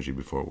boost of energy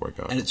before a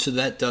workout. And so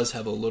that does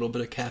have a little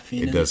bit of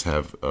caffeine. It does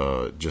have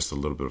just a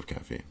little bit of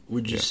caffeine.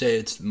 Would you say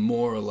it's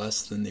more or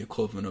less than the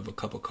equivalent of a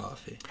cup of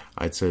coffee?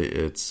 I'd say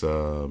it's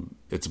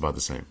about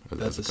the same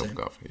as a cup of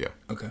coffee. Yeah.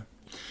 Okay.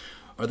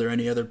 Are there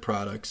any other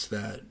products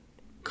that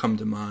come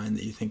to mind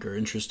that you think are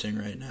interesting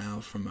right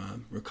now from a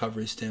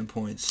recovery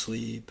standpoint?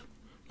 Sleep.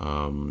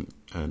 And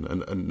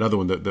another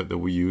one that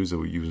we use that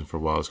we're using for a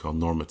while is called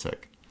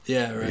Normatec.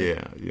 Yeah, right.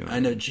 Yeah, I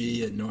know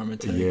G at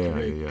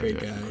Normatec. Great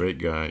guy. Great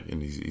guy,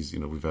 and he's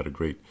we've had a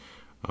great.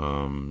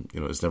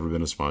 It's never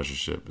been a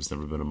sponsorship. It's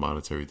never been a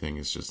monetary thing.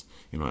 It's just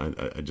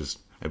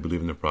I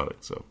believe in the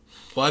product. So.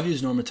 Well, I've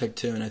used Normatec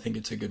too, and I think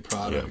it's a good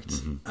product. Yeah.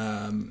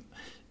 Mm-hmm.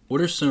 What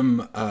are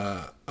some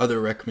other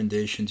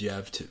recommendations you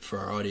have for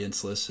our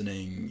audience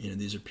listening?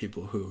 These are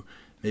people who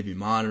may be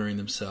monitoring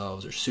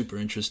themselves or super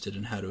interested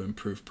in how to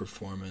improve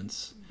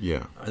performance.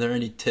 Yeah. Are there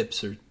any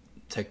tips or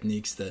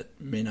techniques that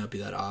may not be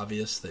that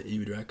obvious that you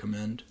would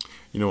recommend?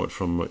 You know what?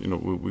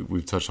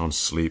 We've touched on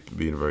sleep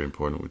being very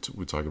important.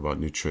 We talk about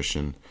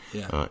nutrition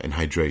and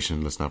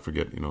hydration. Let's not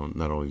forget.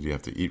 Not only do you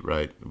have to eat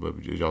right,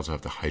 but you also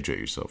have to hydrate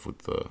yourself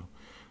with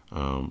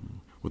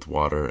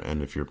water,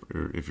 and if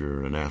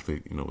you're an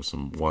athlete, with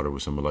some water,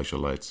 with some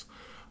electrolytes.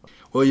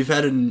 Well, you've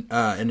had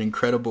an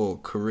incredible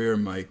career,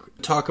 Mike.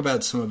 Talk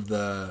about some of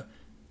the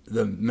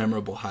the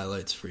memorable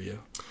highlights for you?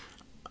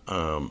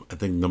 I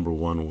think number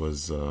one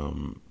was,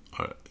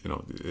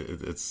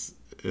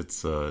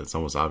 it's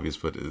almost obvious,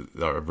 but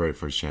our very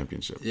first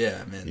championship.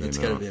 Yeah, man, that's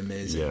got to be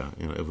amazing. Yeah,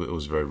 it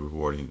was very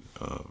rewarding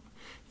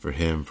for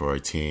him, for our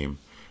team,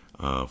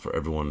 for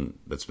everyone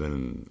that's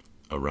been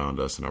around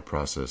us in our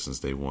process since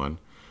day one.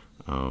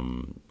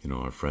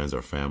 Our friends,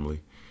 our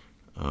family,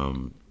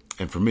 and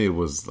for me, it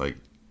was like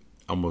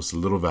almost a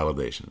little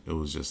validation. It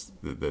was just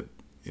that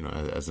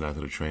as an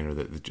athletic trainer,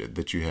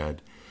 that you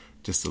had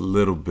just a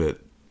little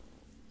bit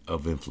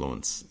of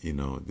influence.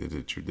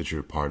 That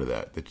you're a part of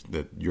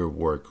that your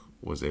work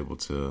was able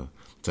to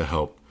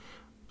help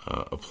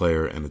a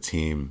player and a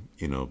team,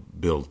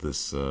 build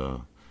this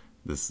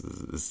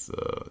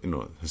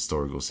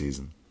historical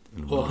season.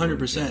 Well,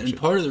 100%. And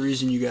part of the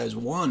reason you guys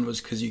won was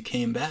because you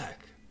came back,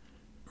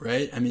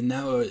 right? I mean,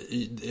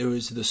 it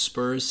was the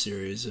Spurs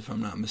series, if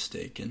I'm not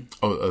mistaken.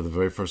 Oh, the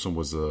very first one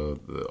was the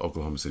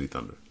Oklahoma City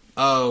Thunder.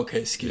 Oh,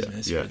 okay. Excuse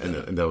me. Yeah,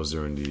 and that was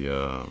during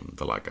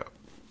the lockout.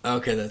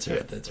 Okay, that's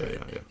right. That's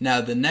right. Yeah. Now,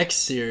 the next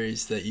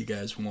series that you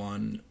guys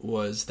won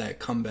was that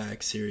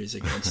comeback series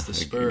against the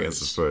Spurs. Against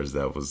the Spurs,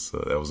 that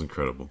was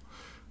incredible.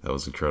 That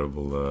was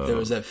incredible. There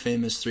was that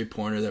famous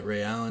 3-pointer that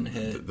Ray Allen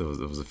hit. There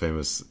was a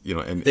famous,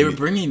 and they were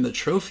bringing the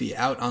trophy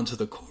out onto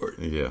the court.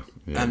 Yeah.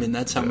 I mean,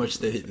 that's how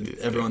much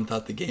everyone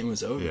thought the game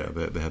was over. Yeah,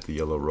 they had the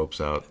yellow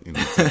ropes out,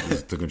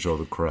 to control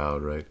the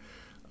crowd, right?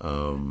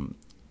 And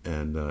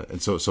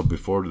so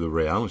before the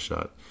Ray Allen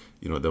shot,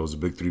 there was a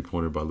big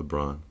 3-pointer by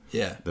LeBron.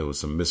 Yeah. There was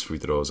some missed free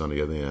throws on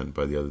the other end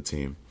by the other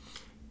team.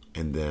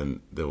 And then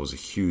there was a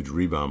huge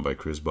rebound by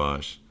Chris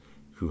Bosh,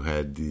 who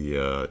had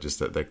the just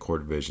that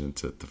court vision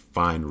to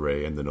find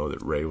Ray and to know that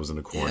Ray was in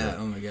the corner. Yeah,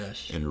 oh my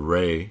gosh. And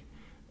Ray,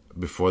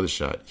 before the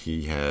shot,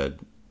 he had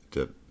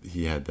that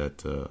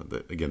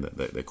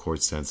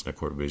court sense and that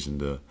court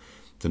vision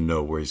to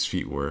know where his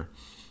feet were,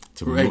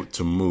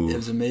 to move. It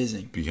was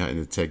amazing. Behind,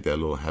 to take that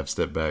little half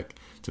step back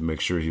to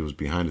make sure he was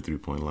behind the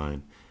 3-point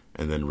line.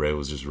 And then Ray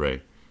was just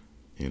Ray,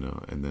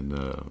 and then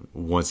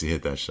once he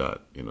hit that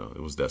shot, it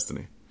was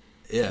destiny.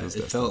 Yeah, it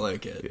felt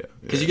like it. Yeah,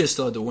 because you guys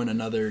still had to win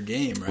another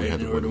game, right? We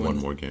had to win one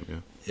more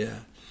game. Yeah.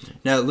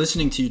 Now,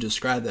 listening to you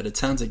describe that, it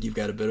sounds like you've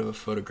got a bit of a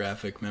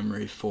photographic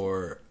memory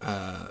for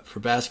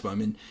basketball. I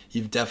mean,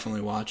 you've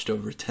definitely watched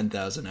over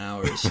 10,000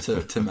 hours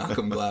to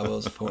Malcolm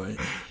Gladwell's point.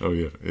 Oh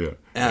yeah.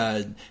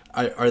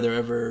 Are there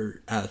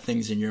ever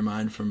things in your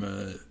mind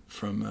from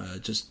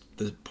just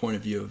the point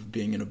of view of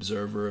being an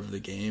observer of the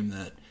game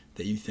that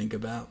you think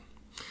about?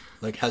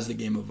 Like, has the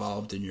game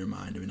evolved in your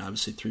mind? I mean,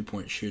 obviously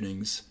 3-point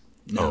shooting's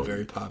now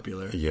very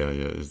popular. Yeah,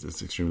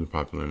 it's extremely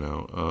popular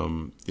now.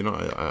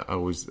 I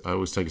always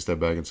take a step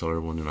back and tell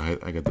everyone,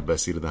 I got the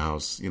best seat of the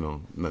house,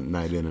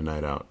 night in and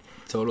night out.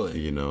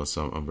 Totally.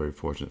 So I'm very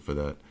fortunate for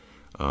that.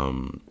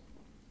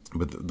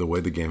 But the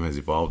way the game has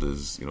evolved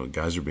is,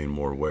 guys are being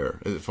more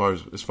aware. As far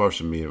as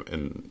for me,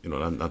 and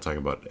I'm not talking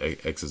about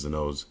X's and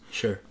O's.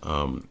 Sure.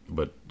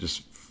 But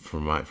just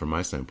from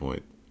my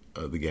standpoint,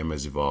 the game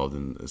has evolved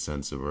in a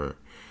sense of where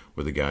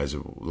the guys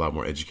are a lot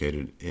more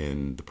educated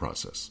in the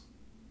process,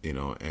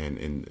 and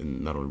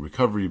in not only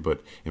recovery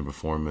but in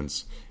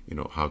performance.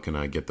 How can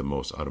I get the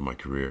most out of my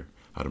career,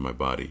 out of my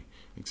body,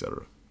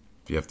 etc.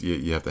 You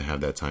have to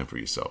have that time for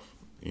yourself,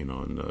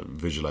 and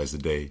visualize the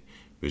day,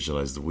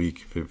 visualize the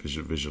week,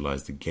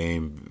 visualize the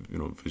game,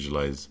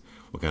 visualize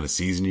what kind of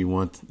season you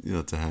want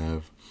to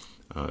have.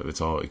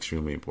 It's all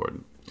extremely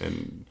important,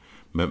 and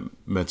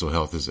mental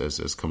health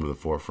has come to the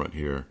forefront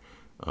here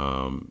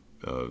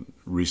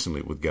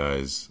recently with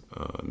guys,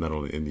 not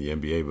only in the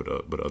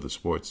NBA but other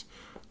sports,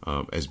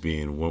 as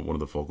being one of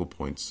the focal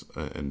points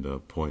and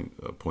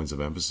points of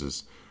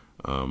emphasis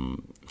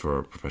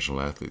for professional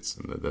athletes,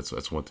 and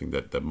that's one thing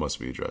that must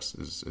be addressed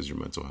is your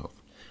mental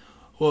health.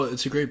 Well,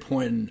 it's a great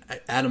point.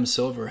 Adam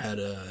Silver had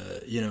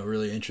a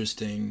really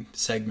interesting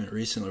segment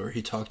recently where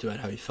he talked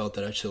about how he felt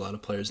that actually a lot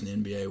of players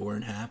in the NBA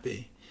weren't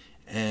happy.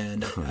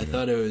 And I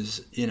thought it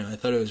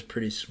was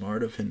pretty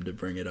smart of him to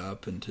bring it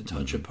up and to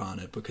touch upon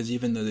it, because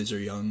even though these are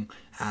young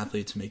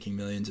athletes making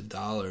millions of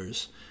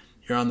dollars,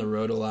 you're on the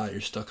road a lot,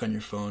 you're stuck on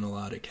your phone a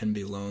lot, it can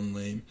be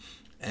lonely.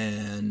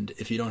 And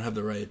if you don't have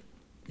the right,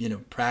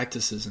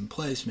 practices in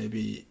place,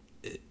 maybe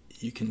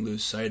you can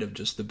lose sight of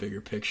just the bigger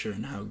picture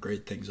and how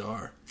great things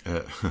are.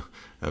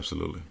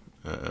 Absolutely.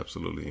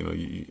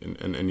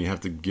 And you have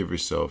to give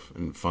yourself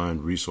and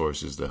find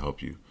resources to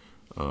help you,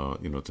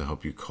 to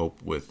help you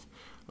cope with,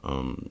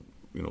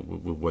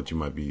 with what you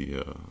might be,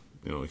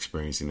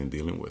 experiencing and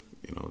dealing with.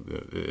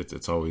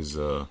 It's always,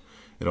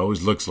 it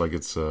always looks like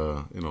it's,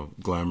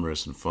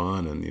 glamorous and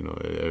fun, and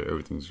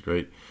everything's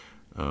great,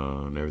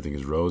 and everything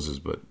is roses.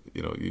 But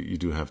you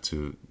do have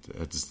to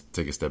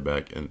take a step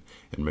back and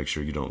make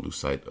sure you don't lose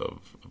sight of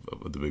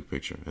the big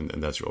picture, and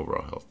that's your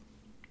overall health.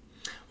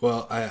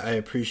 Well, I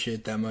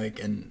appreciate that,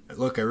 Mike. And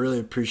look, I really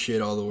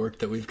appreciate all the work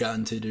that we've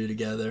gotten to do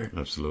together.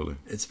 Absolutely.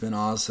 It's been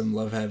awesome.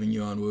 Love having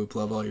you on Whoop.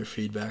 Love all your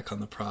feedback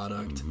on the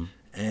product. Mm-hmm.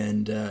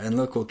 And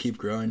look, we'll keep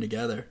growing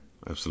together.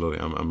 Absolutely.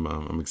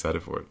 I'm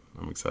excited for it.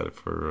 I'm excited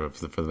for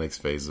the next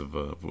phase of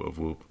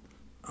Whoop.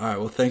 All right,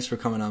 well, thanks for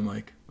coming on,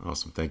 Mike.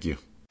 Awesome. Thank you.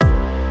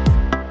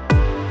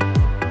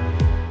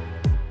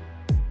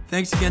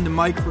 Thanks again to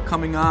Mike for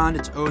coming on.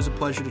 It's always a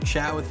pleasure to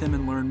chat with him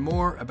and learn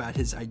more about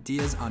his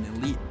ideas on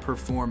elite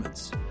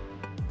performance.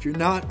 If you're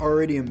not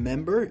already a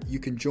member, you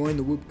can join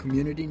the Whoop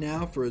community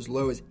now for as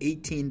low as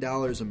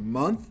 $18 a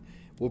month.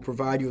 We'll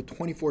provide you with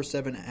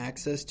 24/7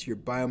 access to your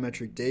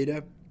biometric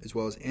data, as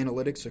well as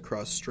analytics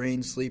across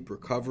strain, sleep,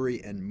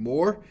 recovery, and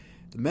more.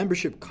 The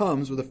membership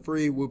comes with a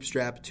free Whoop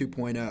Strap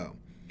 2.0.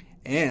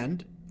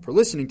 And for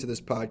listening to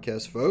this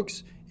podcast,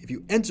 folks, if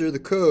you enter the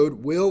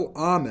code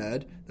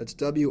WILLAHMED, that's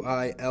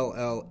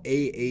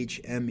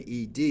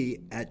WILLAHMED,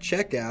 at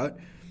checkout,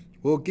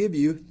 we'll give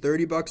you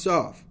 $30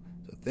 off.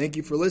 So thank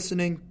you for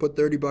listening. Put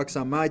 $30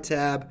 on my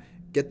tab,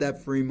 get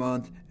that free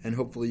month, and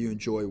hopefully you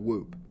enjoy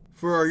Whoop.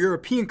 For our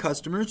European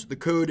customers, the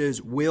code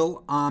is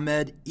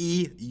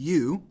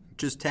WILLAHMEDEU.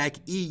 Just tack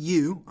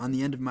EU on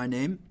the end of my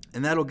name,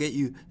 and that'll get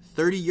you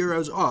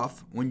 €30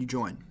 off when you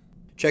join.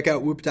 Check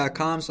out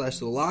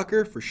whoop.com/The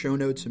Locker for show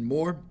notes and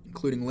more,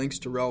 including links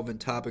to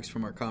relevant topics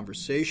from our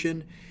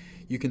conversation.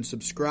 You can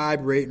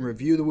subscribe, rate, and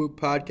review the Whoop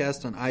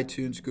podcast on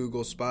iTunes,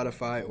 Google,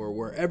 Spotify, or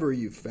wherever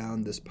you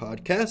found this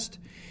podcast.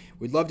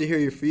 We'd love to hear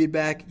your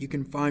feedback. You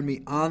can find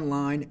me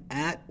online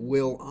at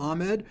Will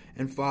Ahmed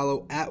and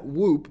follow at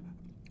Whoop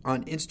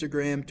on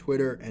Instagram,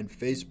 Twitter, and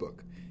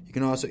Facebook. You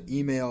can also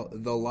email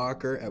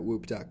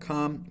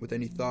thelocker@whoop.com with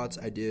any thoughts,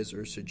 ideas,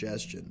 or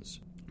suggestions.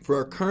 For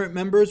our current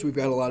members, we've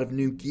got a lot of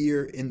new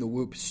gear in the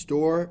Whoop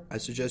store. I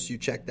suggest you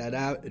check that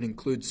out. It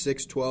includes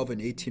 6, 12, and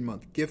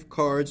 18-month gift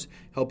cards,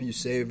 help you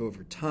save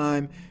over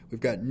time. We've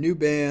got new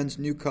bands,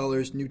 new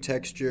colors, new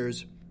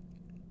textures.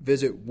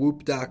 Visit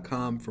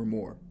whoop.com for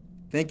more.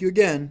 Thank you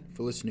again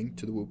for listening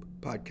to the Whoop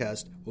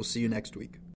podcast. We'll see you next week.